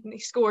the feed and they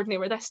scored and they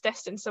were this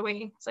distance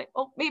away? It's like,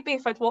 oh, maybe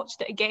if I'd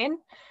watched it again.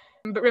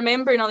 But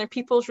remembering other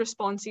people's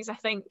responses, I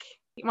think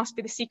it must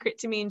be the secret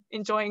to me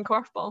enjoying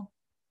korfball.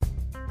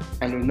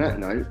 And on that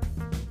note,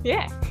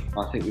 yeah,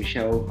 I think we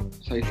shall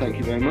say thank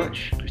you very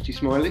much, Christie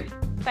Smillie.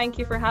 Thank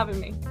you for having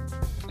me.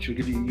 I shall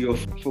give you your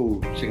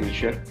full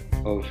signature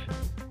of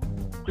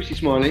Christie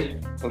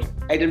Smillie of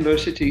Edinburgh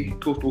City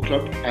Korfball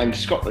Club and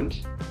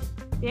Scotland.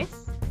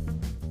 Yes.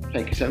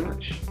 Thank you so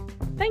much.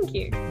 Thank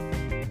you.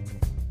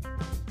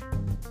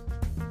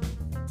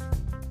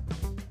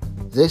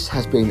 This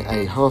has been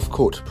a Half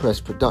Court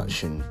Press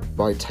production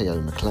by Tao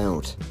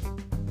MacLeod.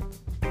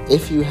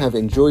 If you have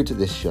enjoyed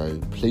this show,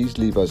 please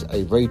leave us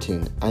a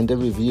rating and a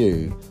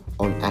review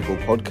on Apple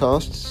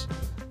Podcasts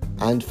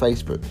and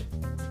Facebook.